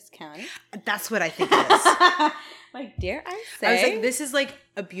 Harris County. That's what I think it is. Like, dare I say? I was like, this is like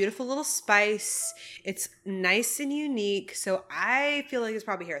a beautiful little spice. It's nice and unique. So I feel like it's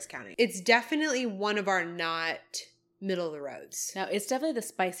probably Harris County. It's definitely one of our not middle of the roads. No, it's definitely the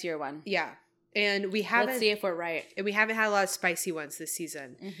spicier one. Yeah. And we haven't... Let's see if we're right. And we haven't had a lot of spicy ones this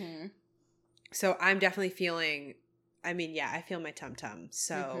season. So I'm definitely feeling... I mean, yeah, I feel my tum-tum.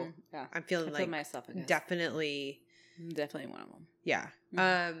 So yeah. I'm feeling I feel myself, I guess. Definitely... Definitely one of them. Yeah.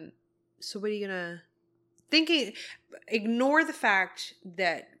 So what are you gonna... Ignore the fact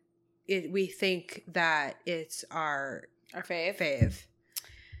that we think that it's our fave.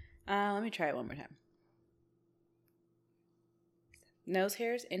 Let me try it one more time. Nose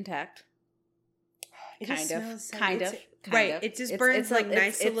hairs intact. Kind of. Right. It just burns like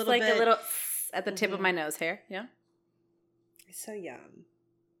nice a little bit. It's like a little at the tip of my nose hair. Yeah. It's so yum.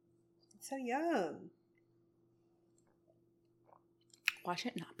 It's so yum. Watch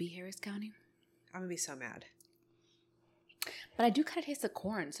it not be Harris County. I'm gonna be so mad. But I do kind of taste the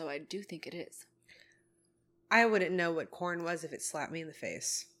corn, so I do think it is. I wouldn't know what corn was if it slapped me in the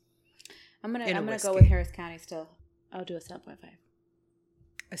face. I'm gonna go with Harris County still. I'll do a 7.5.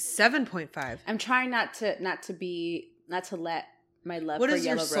 A 7.5. I'm trying not to let my love what for does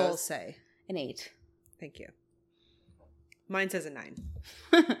Yellow your soul Rose say? An 8. Thank you. Mine says a 9.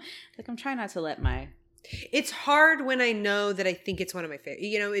 Like I'm trying not to let my... It's hard when I know that I think it's one of my favorite.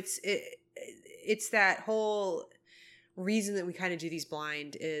 You know, it's that whole reason that we kind of do these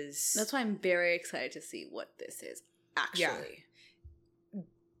blind is... That's why I'm very excited to see what this is, actually. Yeah.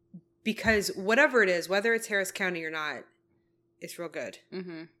 Because whatever it is, whether it's Harris County or not, it's real good.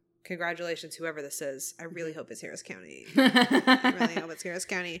 Congratulations, whoever this is. I really hope it's Harris County. I really hope it's Harris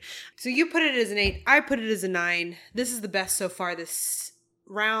County. So you put it as an 8. I put it as a 9. This is the best so far this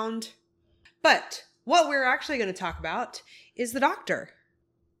round. But what we're actually going to talk about is the Doctor.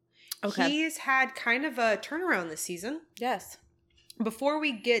 Okay. He's had kind of a turnaround this season. Yes. Before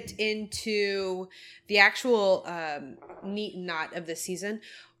we get into the actual neat and knot of this season,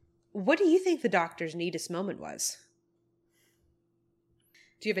 what do you think the Doctor's neatest moment was?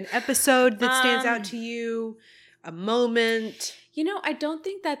 Do you have an episode that stands out to you? A moment? You know, I don't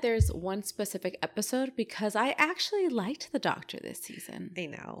think that there's one specific episode because I actually liked the Doctor this season. I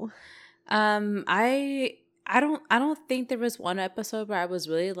know. I don't think there was one episode where I was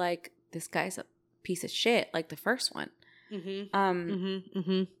really like, this guy's a piece of shit, like the first one.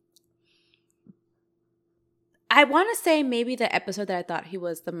 I want to say maybe the episode that I thought he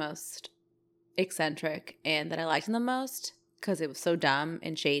was the most eccentric and that I liked him the most because it was so dumb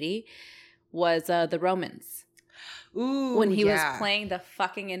and shady was the Romans. Ooh, when he was playing the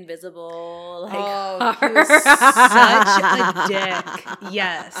fucking invisible, like, he was such a dick.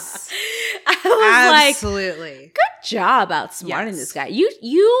 Yes. I was absolutely. Like, good job outsmarting this guy. You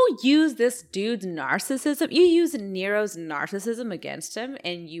use this dude's narcissism. You use Nero's narcissism against him,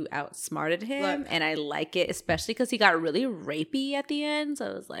 and you outsmarted him. And I like it, especially because he got really rapey at the end. So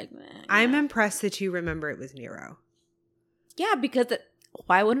I was like, I'm impressed that you remember it was Nero. Yeah, because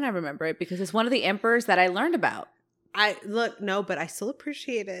why wouldn't I remember it? Because it's one of the emperors that I learned about. But I still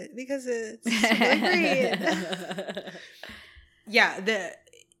appreciate it because it's really great. Yeah,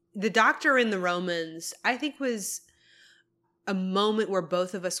 the doctor in the Romans, I think, was a moment where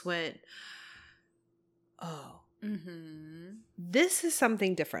both of us went, oh, this is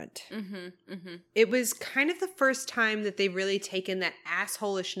something different. It was kind of the first time that they've really taken that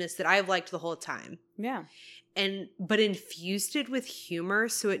assholishness that I've liked the whole time. Yeah. But infused it with humor,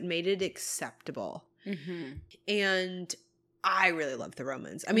 so it made it acceptable. And I really love the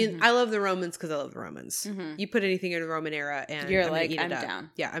Romans. I mean, I love the Romans because I love the Romans. You put anything in the Roman era and you're like, I'm down.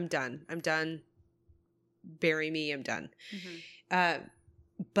 Yeah, I'm done. I'm done. Bury me. I'm done.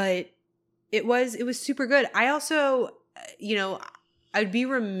 But it was super good. I also, I'd be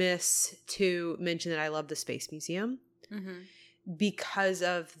remiss to mention that I love the Space Museum because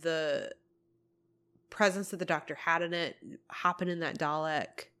of the presence that the Doctor had in it, hopping in that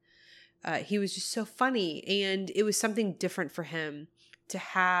Dalek. He was just so funny, and it was something different for him to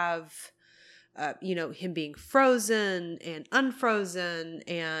have, him being frozen and unfrozen,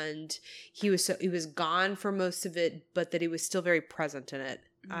 and he was gone for most of it, but that he was still very present in it.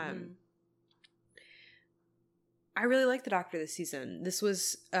 I really liked the Doctor this season. This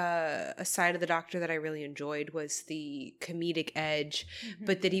was a side of the Doctor that I really enjoyed, was the comedic edge,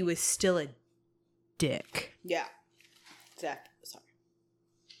 but that he was still a dick. Yeah, exactly. Sorry.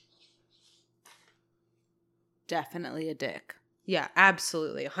 Definitely a dick. Yeah,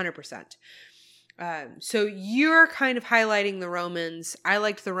 absolutely. 100%. So you're kind of highlighting the Romans. I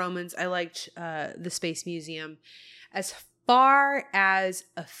liked the Romans. I liked the Space Museum. As far as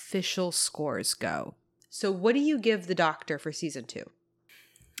official scores go, so what do you give the Doctor for season 2?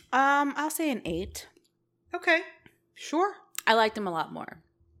 I'll say an 8. Okay. Sure. I liked him a lot more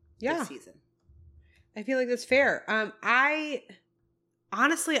this season. I feel like that's fair.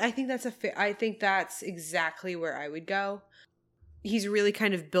 Honestly, I think I think that's exactly where I would go. He's really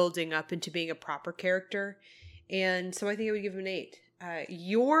kind of building up into being a proper character. And so I think I would give him an 8.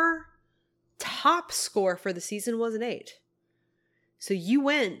 Your top score for the season was an 8. So you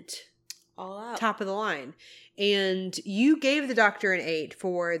went all out, top of the line. And you gave the Doctor an 8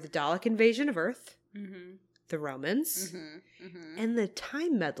 for the Dalek invasion of Earth, the Romans, and the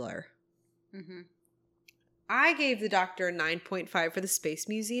Time Meddler. I gave the Doctor a 9.5 for the Space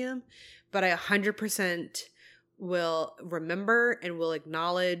Museum, but I 100% will remember and will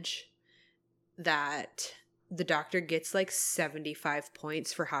acknowledge that the Doctor gets like 75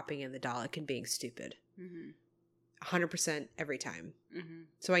 points for hopping in the Dalek and being stupid. 100% every time.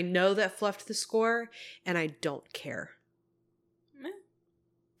 So I know that fluffed the score, and I don't care.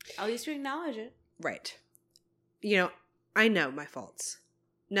 At least you acknowledge it. Right. I know my faults.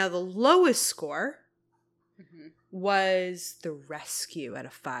 Now, the lowest score was the rescue at a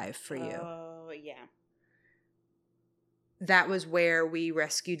 5 for you. Oh, yeah. That was where we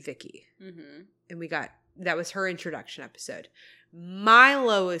rescued Vicky. And that was her introduction episode. My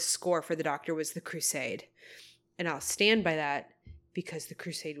lowest score for the Doctor was the Crusade. And I'll stand by that because the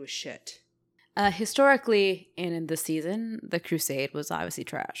Crusade was shit. Historically, and in this season, the Crusade was obviously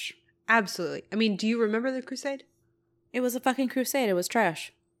trash. Absolutely. I mean, do you remember the Crusade? It was a fucking crusade. It was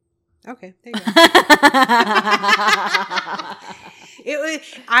trash. Okay, there you go.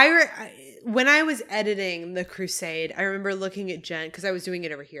 When I was editing the Crusade, I remember looking at Jen, because I was doing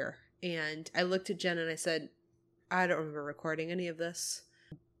it over here, and I looked at Jen and I said, I don't remember recording any of this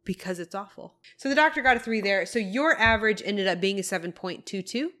because it's awful. So the Doctor got a 3 there. So your average ended up being a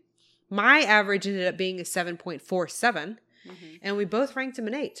 7.22. My average ended up being a 7.47, and we both ranked him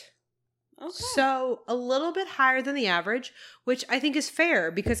an 8. Okay. So a little bit higher than the average, which I think is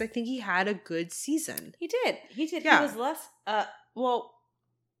fair because I think he had a good season. He did. Yeah. He was less,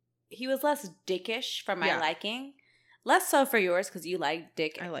 he was less dickish for my liking. Less so for yours because you like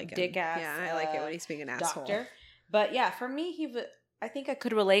dick. I like him. Dick ass. Yeah, I like it when he's being an asshole. Doctor. But yeah, for me, I think I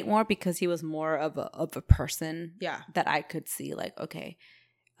could relate more because he was more of a person. Yeah. That I could see like, okay,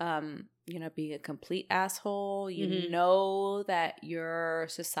 being a complete asshole. You know that your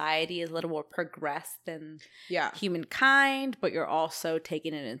society is a little more progressed than humankind, but you're also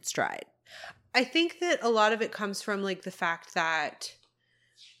taking it in stride. I think that a lot of it comes from like the fact that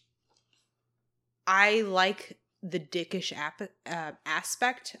I like the dickish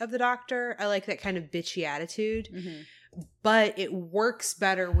aspect of the doctor. I like that kind of bitchy attitude. But it works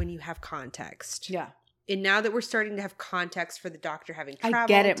better when you have context. Yeah. And now that we're starting to have context for the doctor having traveled. I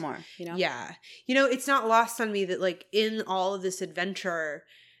get it more, you know? Yeah. You know, it's not lost on me that, like, in all of this adventure,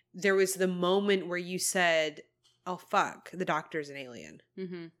 there was the moment where you said, oh, fuck, the doctor's an alien.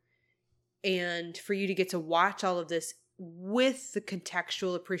 And for you to get to watch all of this with the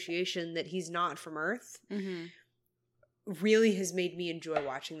contextual appreciation that he's not from Earth really has made me enjoy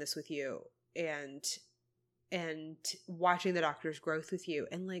watching this with you. And watching the doctor's growth with you.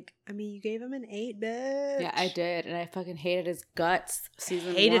 And, like, I mean, you gave him an 8, bitch. Yeah, I did. And I fucking hated his guts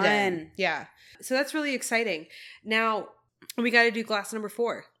season hated 1. Him. Yeah. So that's really exciting. Now, we got to do glass number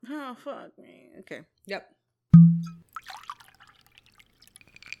 4. Oh, fuck me. Okay. Yep.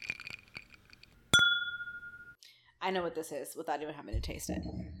 I know what this is without even having to taste it.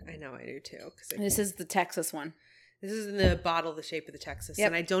 I know, I do too. This is the Texas one. This is in the bottle the shape of the Texas. Yep.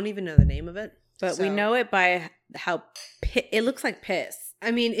 And I don't even know the name of it. But we know it by how it looks like piss.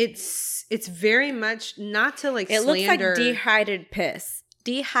 I mean, it's very much not to like it slander. Looks like dehydrated piss.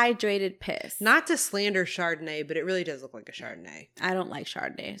 Dehydrated piss. Not to slander Chardonnay, but it really does look like a Chardonnay. I don't like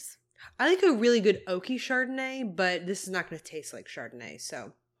Chardonnays. I like a really good oaky Chardonnay, but this is not going to taste like Chardonnay.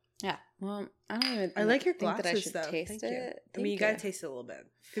 So yeah, well, I don't even. I like your think glasses that I should though. taste Thank it. You. I mean, you got to taste it a little bit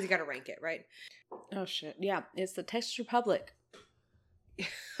because you got to rank it, right? Oh shit! Yeah, it's the Texas Republic.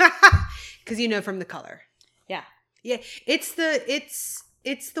 Because you know from the color. Yeah. Yeah. It's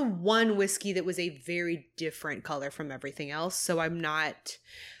the one whiskey that was a very different color from everything else. So I'm not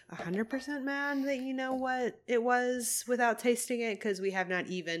 100% mad that you know what it was without tasting it, because we have not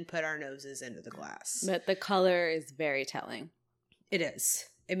even put our noses into the glass. But the color is very telling. It is.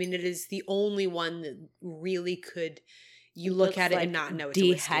 I mean, it is the only one that really could you look at it and not know it's a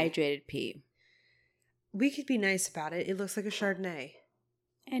whiskey. Dehydrated pee. We could be nice about it. It looks like a Chardonnay.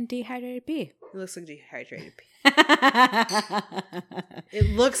 And dehydrated pee. It looks like dehydrated pee.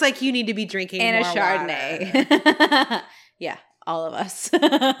 It looks like you need to be drinking and more a Chardonnay. water. Yeah, all of us.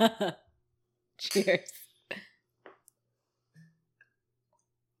 Cheers.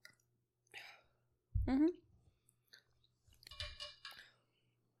 Mm-hmm.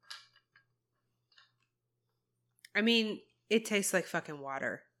 I mean, it tastes like fucking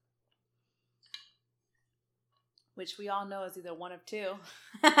water. Which we all know is either one of two.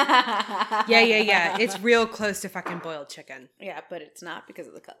 Yeah. It's real close to fucking boiled chicken. Yeah, but it's not because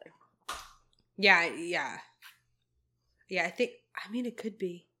of the color. Yeah. Yeah, I mean, it could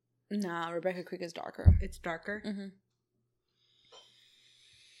be. Nah, Rebecca Creek is darker. It's darker? Mm-hmm.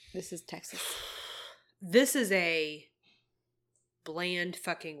 This is Texas. This is a bland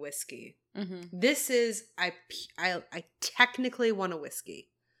fucking whiskey. Mm-hmm. This is, I technically want a whiskey.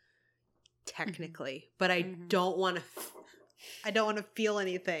 Technically, but I don't want to feel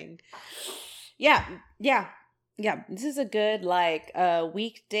anything. Yeah. This is a good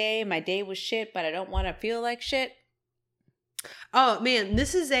weekday. My day was shit, but I don't want to feel like shit. Oh man,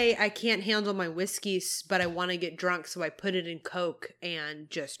 this is I can't handle my whiskeys, but I want to get drunk, so I put it in Coke and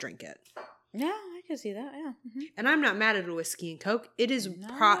just drink it. Yeah, I can see that. Yeah, and I'm not mad at a whiskey and Coke. It is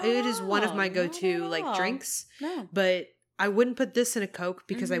it is one of my go-to drinks. No, but I wouldn't put this in a Coke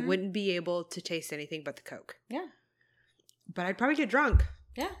because I wouldn't be able to taste anything but the Coke. Yeah. But I'd probably get drunk.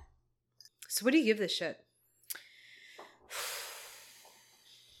 Yeah. So what do you give this shit?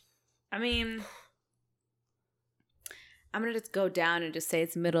 I mean, I'm going to just go down and just say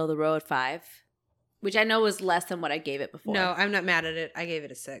it's middle of the road 5, which I know was less than what I gave it before. No, I'm not mad at it. I gave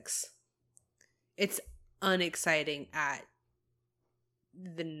it a 6. It's unexciting at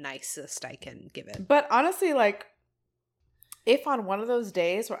the nicest I can give it. But honestly, if on one of those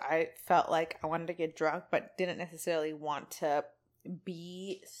days where I felt like I wanted to get drunk but didn't necessarily want to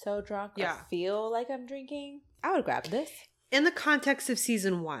be so drunk or feel like I'm drinking, I would grab this. In the context of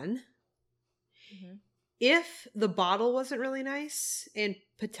season 1, if the bottle wasn't really nice and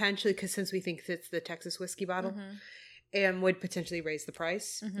potentially, because since we think it's the Texas whiskey bottle and would potentially raise the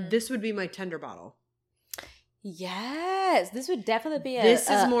price, this would be my tender bottle. Yes, this would definitely be this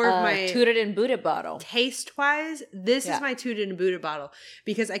is more of my tooted and booted bottle. Taste wise, this is my tooted and booted bottle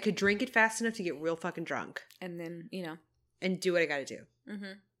because I could drink it fast enough to get real fucking drunk, and then and do what I got to do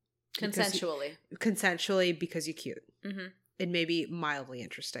consensually because you're cute and maybe mildly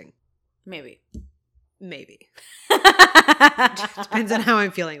interesting. Maybe depends on how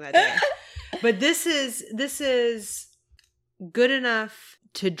I'm feeling that day. But this is good enough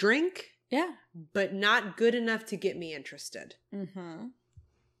to drink. Yeah. But not good enough to get me interested.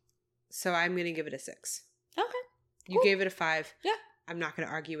 So I'm going to give it a 6. Okay. You gave it a 5. Yeah. I'm not going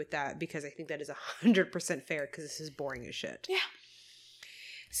to argue with that because I think that is 100% fair because this is boring as shit. Yeah.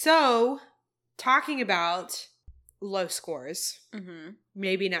 So, talking about low scores,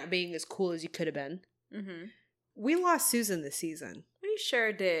 maybe not being as cool as you could have been, we lost Susan this season. We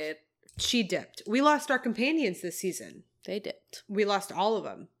sure did. She dipped. We lost our companions this season. They dipped. We lost all of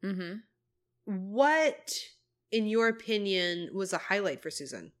them. What, in your opinion, was a highlight for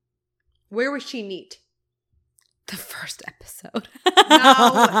Susan? Where was she neat? The first episode.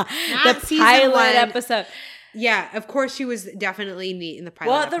 No, the pilot episode. Yeah, of course she was definitely neat in the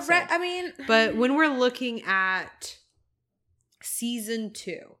pilot episode. But when we're looking at season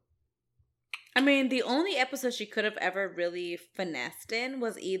 2. I mean, the only episode she could have ever really finessed in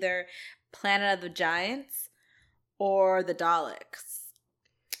was either Planet of the Giants or the Daleks.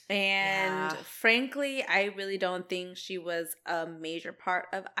 And frankly, I really don't think she was a major part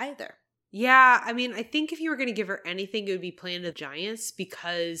of either. Yeah, I mean, I think if you were going to give her anything, it would be Planet of the Giants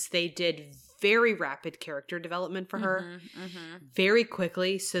because they did very rapid character development for her very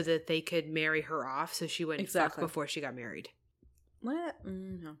quickly so that they could marry her off so she wouldn't fuck before she got married. What?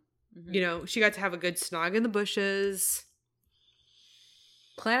 No. You know, she got to have a good snog in the bushes.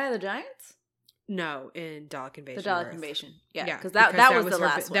 Planet of the Giants? No, in Dalek Invasion. The Dalek Invasion. Yeah, because that was the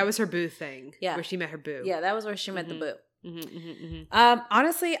last one. That was her boo thing. Yeah. Where she met her boo. Yeah, that was where she met the boo.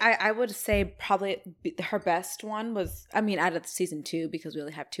 Honestly, I would say probably her best one was, I mean, out of season 2, because we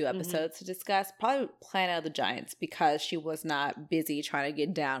only have 2 episodes to discuss, probably Planet of the Giants, because she was not busy trying to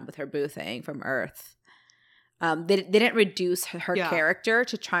get down with her boo thing from Earth. They didn't reduce her character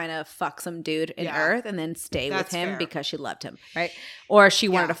to trying to fuck some dude in Earth and then stay with him because she loved him, right? Or she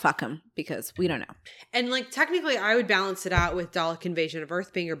wanted to fuck him because we don't know. And like technically I would balance it out with Dalek Invasion of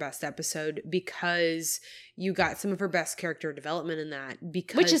Earth being her best episode because you got some of her best character development in that.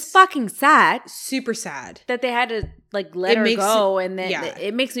 Which is fucking sad. Super sad. That they had to like let her go and then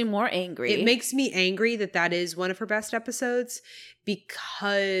it makes me more angry. It makes me angry that is one of her best episodes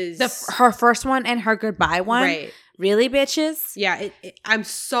because her first one and her goodbye one. Right. Really, bitches? Yeah, I'm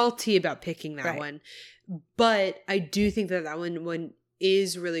salty about picking that one. But I do think that one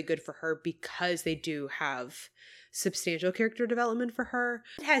is really good for her because they do have substantial character development for her.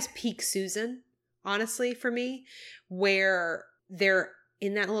 It has peak Susan, honestly, for me, where they're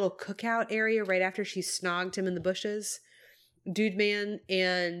in that little cookout area right after she snogged him in the bushes, dude man,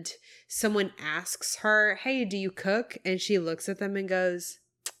 and someone asks her, hey, do you cook? And she looks at them and goes,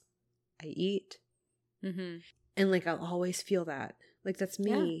 I eat. And like I'll always feel that. Like that's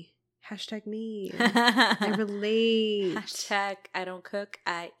me. Hashtag me. I relate. Hashtag I don't cook,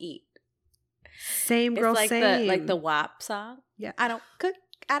 I eat. Same girl, it's like same. Like the WAP song. Yeah. I don't cook,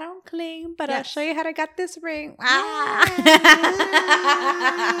 I don't clean, but I'll show you how to get this ring. Yes.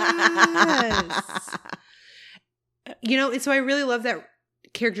 You know, and so I really love that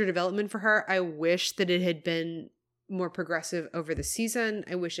character development for her. I wish that it had been more progressive over the season.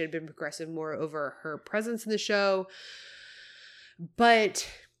 I wish it had been progressive more over her presence in the show. But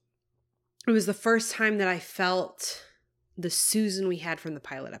it was the first time that I felt the Susan we had from the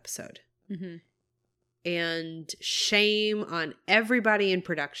pilot episode. And shame on everybody in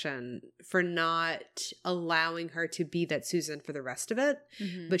production for not allowing her to be that Susan for the rest of it.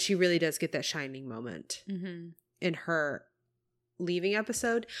 But she really does get that shining moment in her leaving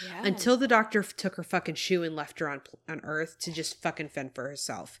episode until the doctor took her fucking shoe and left her on Earth to just fucking fend for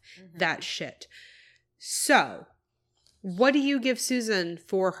herself. That shit. So, what do you give Susan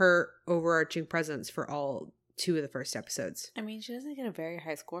for her overarching presence for all 2 of the first episodes? I mean, she doesn't get a very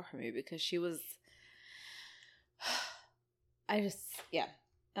high score from me because she was... I'd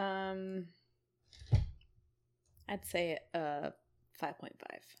say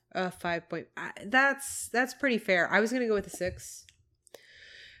 5.5. 5 point. That's pretty fair. I was gonna go with a 6.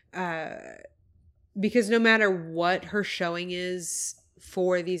 Because no matter what her showing is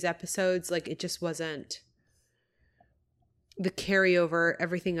for these episodes, like it just wasn't the carryover.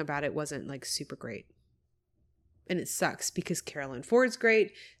 Everything about it wasn't like super great, and it sucks because Carolyn Ford's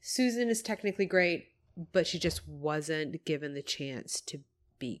great. Susan is technically great, but she just wasn't given the chance to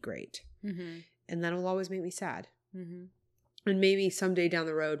be great, and that'll always make me sad. And maybe someday down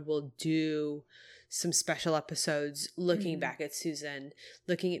the road we'll do some special episodes looking back at Susan,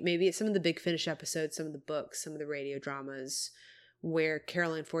 looking at maybe at some of the Big Finish episodes, some of the books, some of the radio dramas where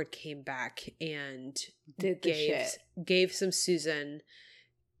Carolyn Ford came back and gave Susan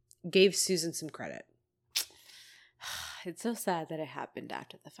some credit. It's so sad that it happened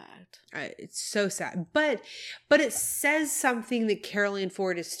after the fact. It's so sad. But it says something that Carolyn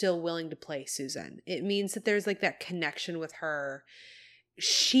Ford is still willing to play Susan. It means that there's like that connection with her.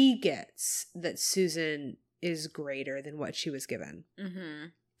 She gets that Susan is greater than what she was given. Mm-hmm.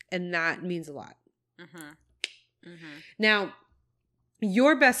 And that means a lot. Mm-hmm. Mm-hmm. Now,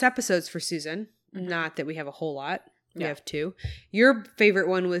 your best episodes for Susan, not that we have a whole lot. We have 2. Your favorite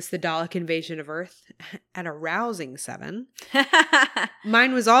one was the Dalek invasion of Earth at a rousing 7.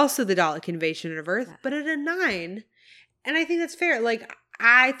 Mine was also the Dalek invasion of Earth, but at a 9. And I think that's fair. Like,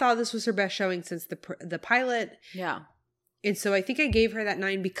 I thought this was her best showing since the pilot. Yeah. And so I think I gave her that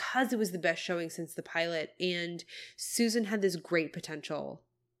 9 because it was the best showing since the pilot. And Susan had this great potential,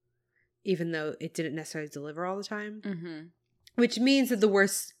 even though it didn't necessarily deliver all the time. Mm-hmm. Which means that the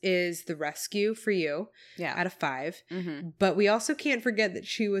worst is the rescue for you. Yeah. Out of 5. Mm-hmm. But we also can't forget that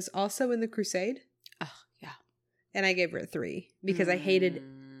she was also in the Crusade. Oh, yeah. And I gave her a 3 because I hated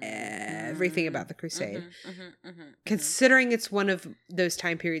everything about the Crusade. Considering it's one of those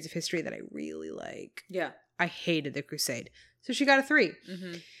time periods of history that I really like. Yeah. I hated the Crusade. So she got a 3.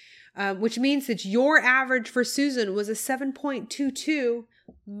 Which means that your average for Susan was a 7.22.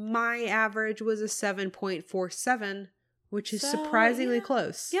 My average was a 7.47, which is surprisingly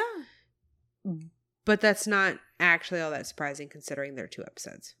close. Yeah. But that's not actually all that surprising considering there are 2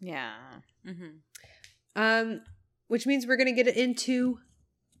 episodes. Yeah. Which means we're going to get into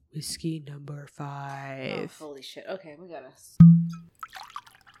whiskey number 5. Oh, holy shit. Okay, we got us.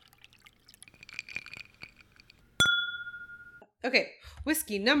 Okay,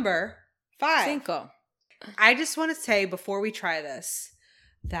 whiskey number 5. Cinco. I just want to say before we try this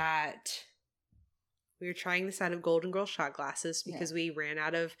that we were trying this out of Golden Girl shot glasses because we ran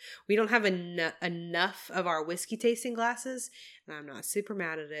out of, we don't have enough of our whiskey tasting glasses. And I'm not super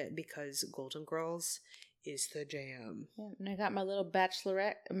mad at it because Golden Girls is the jam. Yeah, and I got my little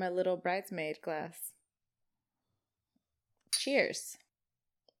bachelorette, my little bridesmaid glass. Cheers.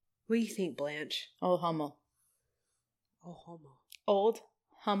 What do you think, Blanche? Old humble. Oh, homo. Old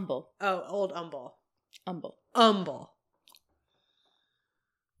humble. Oh, old umble. Humble. Umble.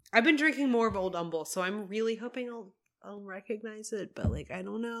 I've been drinking more of Old Umble, so I'm really hoping I'll recognize it, but like I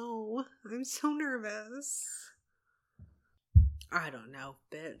don't know. I'm so nervous. I don't know,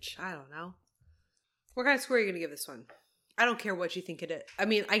 bitch. I don't know. What kind of score are you gonna give this one? I don't care what you think it is. I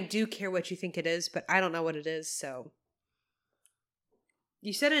mean, I do care what you think it is, but I don't know what it is, so.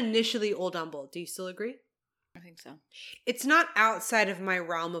 You said initially Old Umble. Do you still agree? I think so. It's not outside of my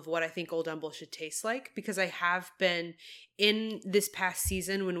realm of what I think Old Umble should taste like because I have been in this past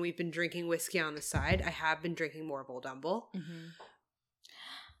season when we've been drinking whiskey on the side. I have been drinking more of Old Umble. Mm-hmm.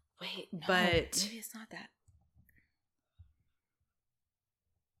 Wait, no, but maybe it's not that.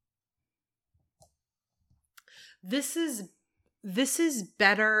 This is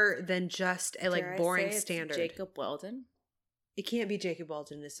better than just a like Dare I boring say it's standard. Jacob Weldon. It can't be Jacob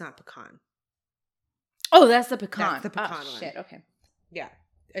Weldon. It's not pecan. Oh, that's the pecan. That's the pecan one. Shit. Okay. Yeah,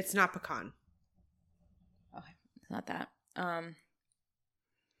 it's not pecan. Okay, it's not that.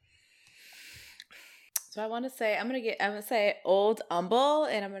 So I want to say I'm gonna say Old Umble,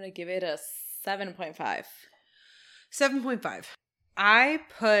 and I'm gonna give it a 7.5. 7.5. I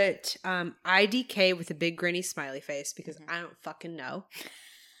put IDK with a big grinny smiley face because I don't fucking know.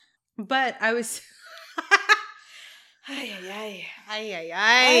 But I was. Ay, ay, ay. Ay, ay,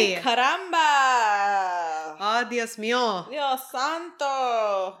 ay. Ay, caramba. Oh, Dios mío. Dios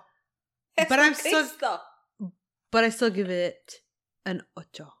santo. But I'm still, Jesucristo. but I still give it an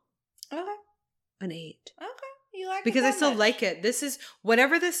 8. Okay. An 8. Okay. You like because it I that still much. like it. This is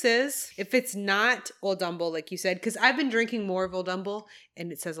whatever this is. If it's not Old Umble, like you said, because I've been drinking more of Old Umble,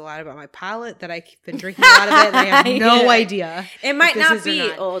 and it says a lot about my palate that I've been drinking a lot of it. And I have no idea. It might if this not is or be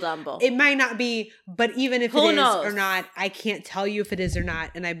not. Old Umble. It might not be, but even if Who it is knows? or not, I can't tell you if it is or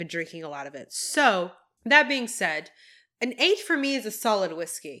not. And I've been drinking a lot of it. So that being said, an 8 for me is a solid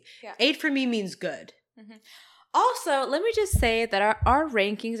whiskey. Yeah. 8 for me means good. Mm-hmm. Also, let me just say that our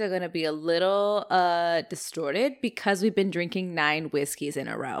rankings are going to be a little distorted because we've been drinking 9 whiskeys in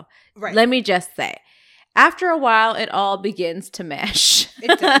a row. Right. Let me just say, after a while, it all begins to mesh.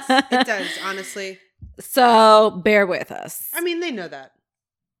 It does. It does, honestly. So bear with us. I mean, they know that.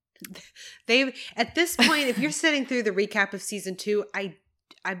 They at this point, if you're sitting through the recap of season 2,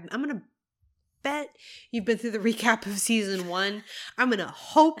 I'm gonna bet you've been through the recap of season 1. I'm gonna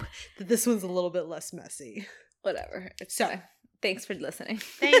hope that this one's a little bit less messy. Whatever. It's So, fine. Thanks for listening.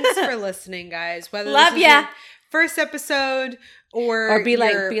 Thanks for listening, guys. Whether Love this is ya. your first episode or Be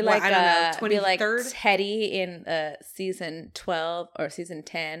like I don't know, 23rd. Teddy in season 12 or season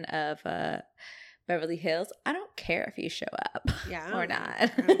 10 of Beverly Hills. I don't care if you show up or not.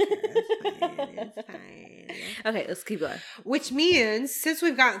 I don't care. It's fine. Okay, let's keep going. Which means, since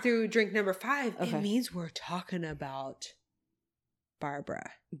we've gotten through drink number 5, Okay. it means we're talking about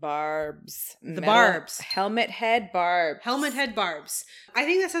Barbara. Barbs. The Barbs. Helmet head Barbs. Helmet head Barbs. I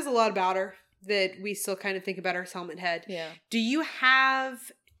think that says a lot about her, that we still kind of think about her as helmet head. Yeah. Do you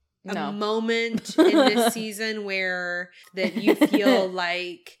have a moment in this season where that you feel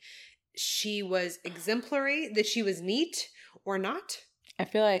like she was exemplary, that she was neat or not? I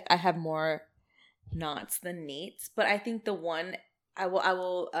feel like I have more nots than neats, but I think the one I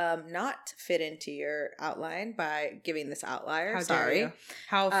will not fit into your outline by giving this outlier.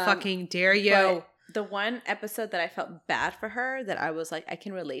 How fucking dare you? The one episode that I felt bad for her, that I was like, I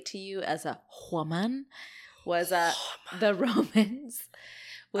can relate to you as a woman, was the Romans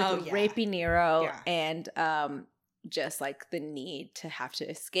with rapey Nero and just like the need to have to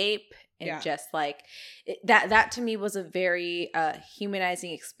escape and just like that to me was a very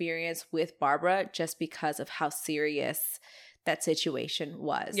humanizing experience with Barbara, just because of how serious that situation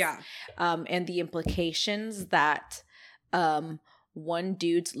was. And the implications that one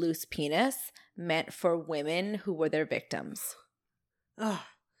dude's loose penis meant for women who were their victims. Ugh.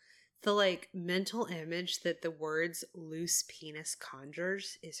 The like mental image that the words loose penis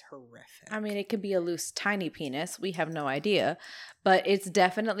conjures is horrific. I mean, it could be a loose tiny penis. We have no idea. But it's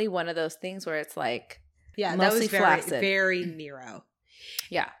definitely one of those things where it's like that mostly was very, flaccid. very Nero.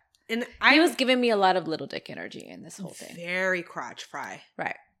 Yeah. And he was giving me a lot of little dick energy in this whole thing. Very crotch fry.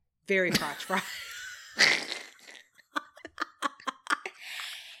 Right. Very crotch fry.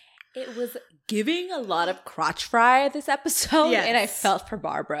 It was giving a lot of crotch fry this episode, and I felt for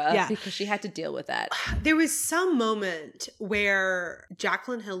Barbara because she had to deal with that. There was some moment where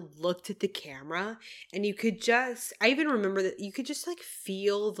Jacqueline had looked at the camera, and you could just, I even remember that you could just like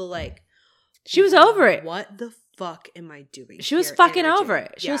feel the like, she was over it. What the fuck am I doing? She was fucking over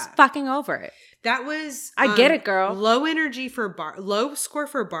it. She was fucking over it. That was, I get it, girl. Low energy for low score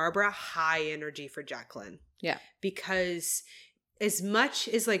for Barbara, high energy for Jacqueline. Yeah. Because as much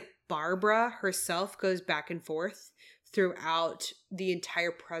as like Barbara herself goes back and forth throughout the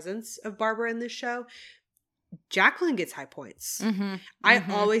entire presence of Barbara in this show, Jacqueline gets high points. I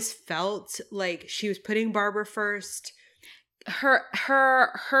always felt like she was putting Barbara first.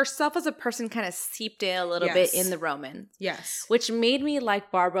 Herself as a person kind of seeped in a little bit in the Romans. Yes. Which made me like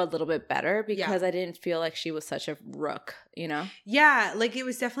Barbara a little bit better because I didn't feel like she was such a rook, you know? Yeah, like it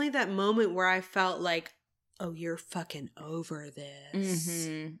was definitely that moment where I felt like, oh, you're fucking over this.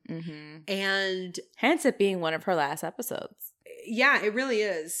 And hence it being one of her last episodes. Yeah, it really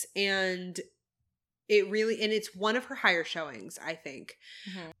is. And it's one of her higher showings, I think.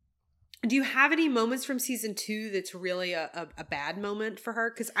 Do you have any moments from season 2 that's really a bad moment for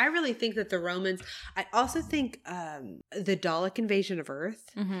her? Because I really think that the Romans, I also think the Dalek invasion of Earth,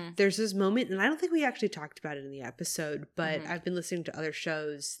 there's this moment, and I don't think we actually talked about it in the episode, but I've been listening to other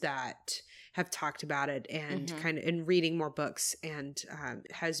shows that have talked about it and kind of and reading more books, and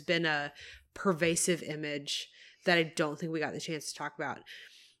has been a pervasive image that I don't think we got the chance to talk about.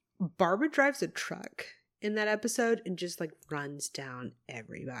 Barbara drives a truck in that episode and just like runs down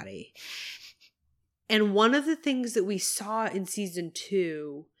everybody. And one of the things that we saw in season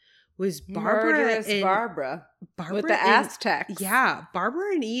 2 was Barbara with the Aztecs. Yeah,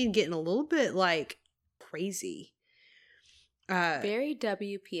 Barbara and Ian getting a little bit like crazy. Very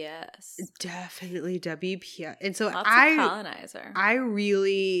WPS. Definitely WPS. And so Lots of colonizer. I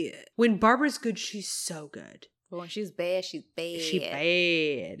really, when Barbara's good, she's so good. But when she's bad, she's bad. She's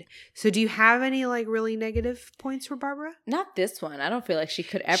bad. So do you have any like really negative points for Barbara? Not this one. I don't feel like she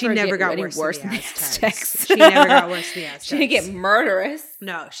could ever she never get got any worse than the Aztecs. She never got worse than the Aztecs. She didn't get murderous.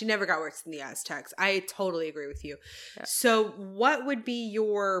 No, she never got worse than the Aztecs. I totally agree with you. Yeah. So what would be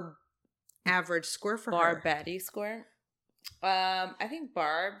your average score for her? Baddie score? I think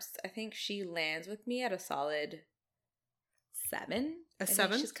Barb's, I think she lands with me at a solid 7. A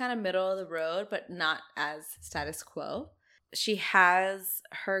 7? She's kind of middle of the road, but not as status quo. She has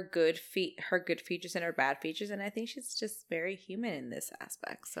her good features and her bad features, and I think she's just very human in this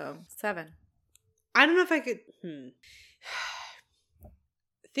aspect. So 7. I don't know if I could.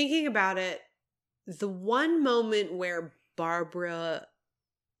 Thinking about it, the one moment where Barbara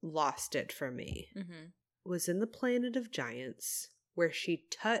lost it for me was in the Planet of Giants, where she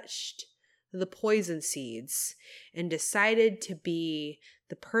touched the poison seeds and decided to be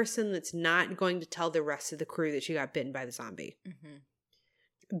the person that's not going to tell the rest of the crew that she got bitten by the zombie.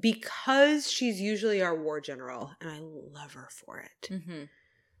 Because she's usually our war general, and I love her for it.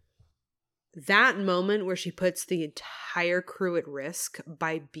 That moment where she puts the entire crew at risk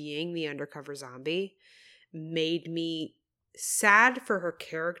by being the undercover zombie made me sad for her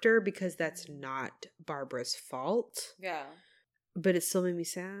character, because that's not Barbara's fault. Yeah. But it still made me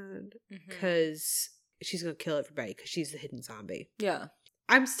sad because she's going to kill everybody because she's the hidden zombie. Yeah.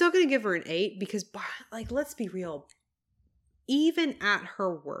 I'm still going to give her an 8 because, like, let's be real. Even at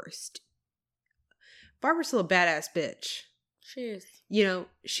her worst, Barbara's still a badass bitch. She is. You know,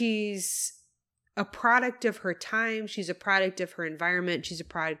 she's a product of her time. She's a product of her environment. She's a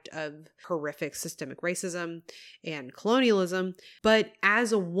product of horrific systemic racism and colonialism. But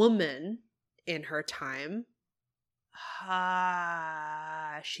as a woman in her time,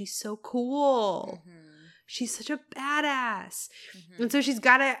 she's so cool. Mm-hmm. She's such a badass. Mm-hmm. And so she's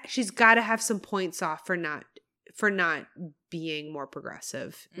gotta have some points off for not being more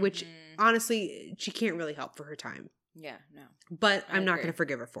progressive, mm-hmm. which honestly she can't really help for her time. Yeah, no. But I'm not gonna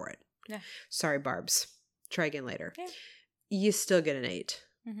forgive her for it. Yeah. Sorry, Barbs. Try again later. Yeah. You still get an 8.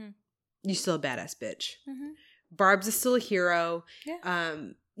 Mm-hmm. You still a badass bitch. Mm-hmm. Barbs is still a hero. Yeah.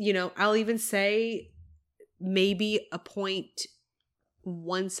 You know, I'll even say maybe a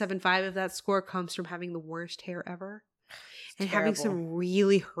 0.175 of that score comes from having the worst hair ever. And having some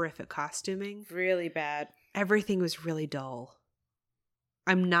really horrific costuming. Really bad. Everything was really dull.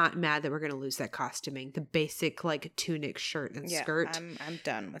 I'm not mad that we're going to lose that costuming. The basic like tunic shirt and skirt. I'm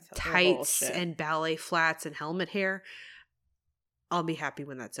done with tights and ballet flats and helmet hair. I'll be happy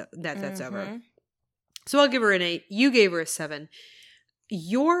when that's over. So I'll give her an 8. You gave her a 7.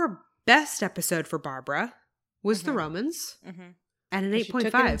 Your best episode for Barbara was the Romans at an 8.5. She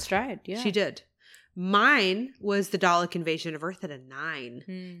took it in stride. Yeah, she did. Mine was the Dalek invasion of Earth at a 9.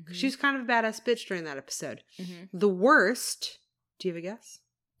 Mm-hmm. She was kind of a badass bitch during that episode. Mm-hmm. The worst. Do you have a guess?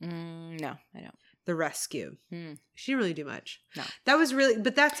 No, I don't. The Rescue. She didn't really do much. No. That was really,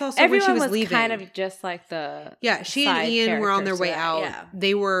 but that's also everyone when she was leaving. Kind of just like the she and Ian were on their way out. Yeah.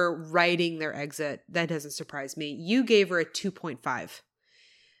 They were writing their exit. That doesn't surprise me. You gave her a 2.5.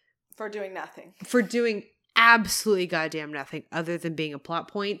 For doing nothing. For doing absolutely goddamn nothing other than being a plot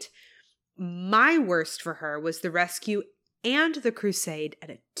point. My worst for her was The Rescue and The Crusade at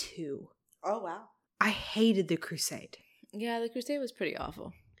a 2. Oh, wow. I hated The Crusade. Yeah, The Crusade was pretty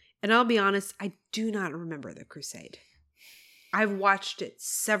awful. And I'll be honest, I do not remember The Crusade. I've watched it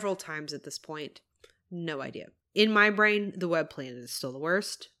several times at this point. No idea. In my brain, The Web Planet is still the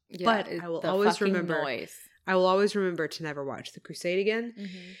worst. Yeah, but I will always remember. Noise. I will always remember to never watch The Crusade again.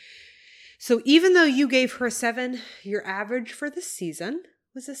 Mm-hmm. So even though you gave her a 7, your average for the season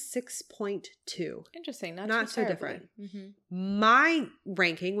was a 6.2. Interesting. Not so different. Mm-hmm. My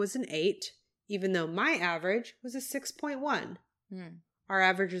ranking was an 8, even though my average was a 6.1. Our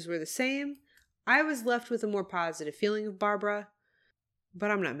averages were the same. I was left with a more positive feeling of Barbara, but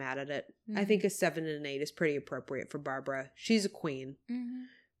I'm not mad at it. I think a 7 and an 8 is pretty appropriate for Barbara. She's a queen.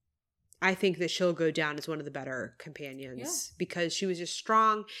 I think that she'll go down as one of the better companions because she was just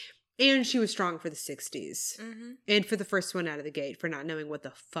strong. And she was strong for the 60s. And for the first one out of the gate for not knowing what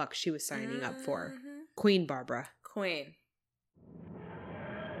the fuck she was signing up for. Queen Barbara. Queen.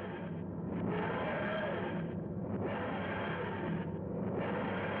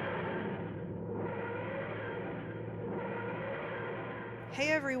 Hey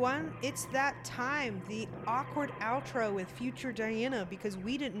everyone, it's that time, the awkward outro with future Diana, because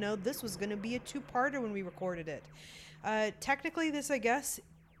we didn't know this was going to be a 2-parter when we recorded it. Technically this, I guess,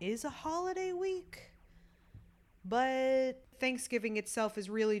 is a holiday week, but Thanksgiving itself is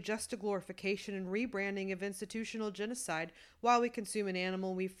really just a glorification and rebranding of institutional genocide. While we consume an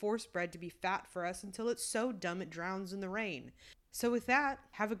animal, we force bread to be fat for us until it's so dumb it drowns in the rain. So with that,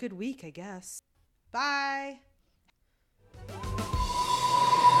 have a good week, I guess. Bye!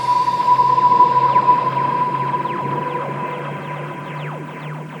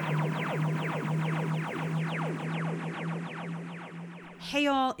 Hey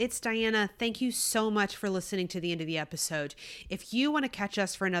y'all, it's Diana. Thank you so much for listening to the end of the episode. If you want to catch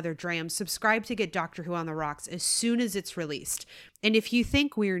us for another dram, subscribe to get Doctor Who on the Rocks as soon as it's released. And if you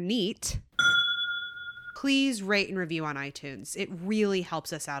think we're neat, please rate and review on iTunes. It really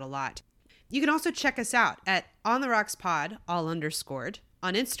helps us out a lot. You can also check us out at On The Rocks Pod, all underscored,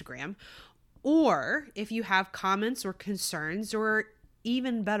 on Instagram. Or if you have comments or concerns or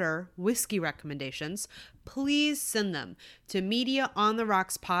even better, whiskey recommendations, please send them to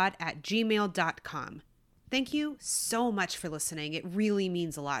mediaontherockspod@gmail.com. Thank you so much for listening. It really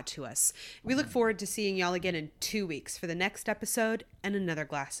means a lot to us. We look forward to seeing y'all again in 2 weeks for the next episode and another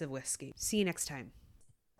glass of whiskey. See you next time.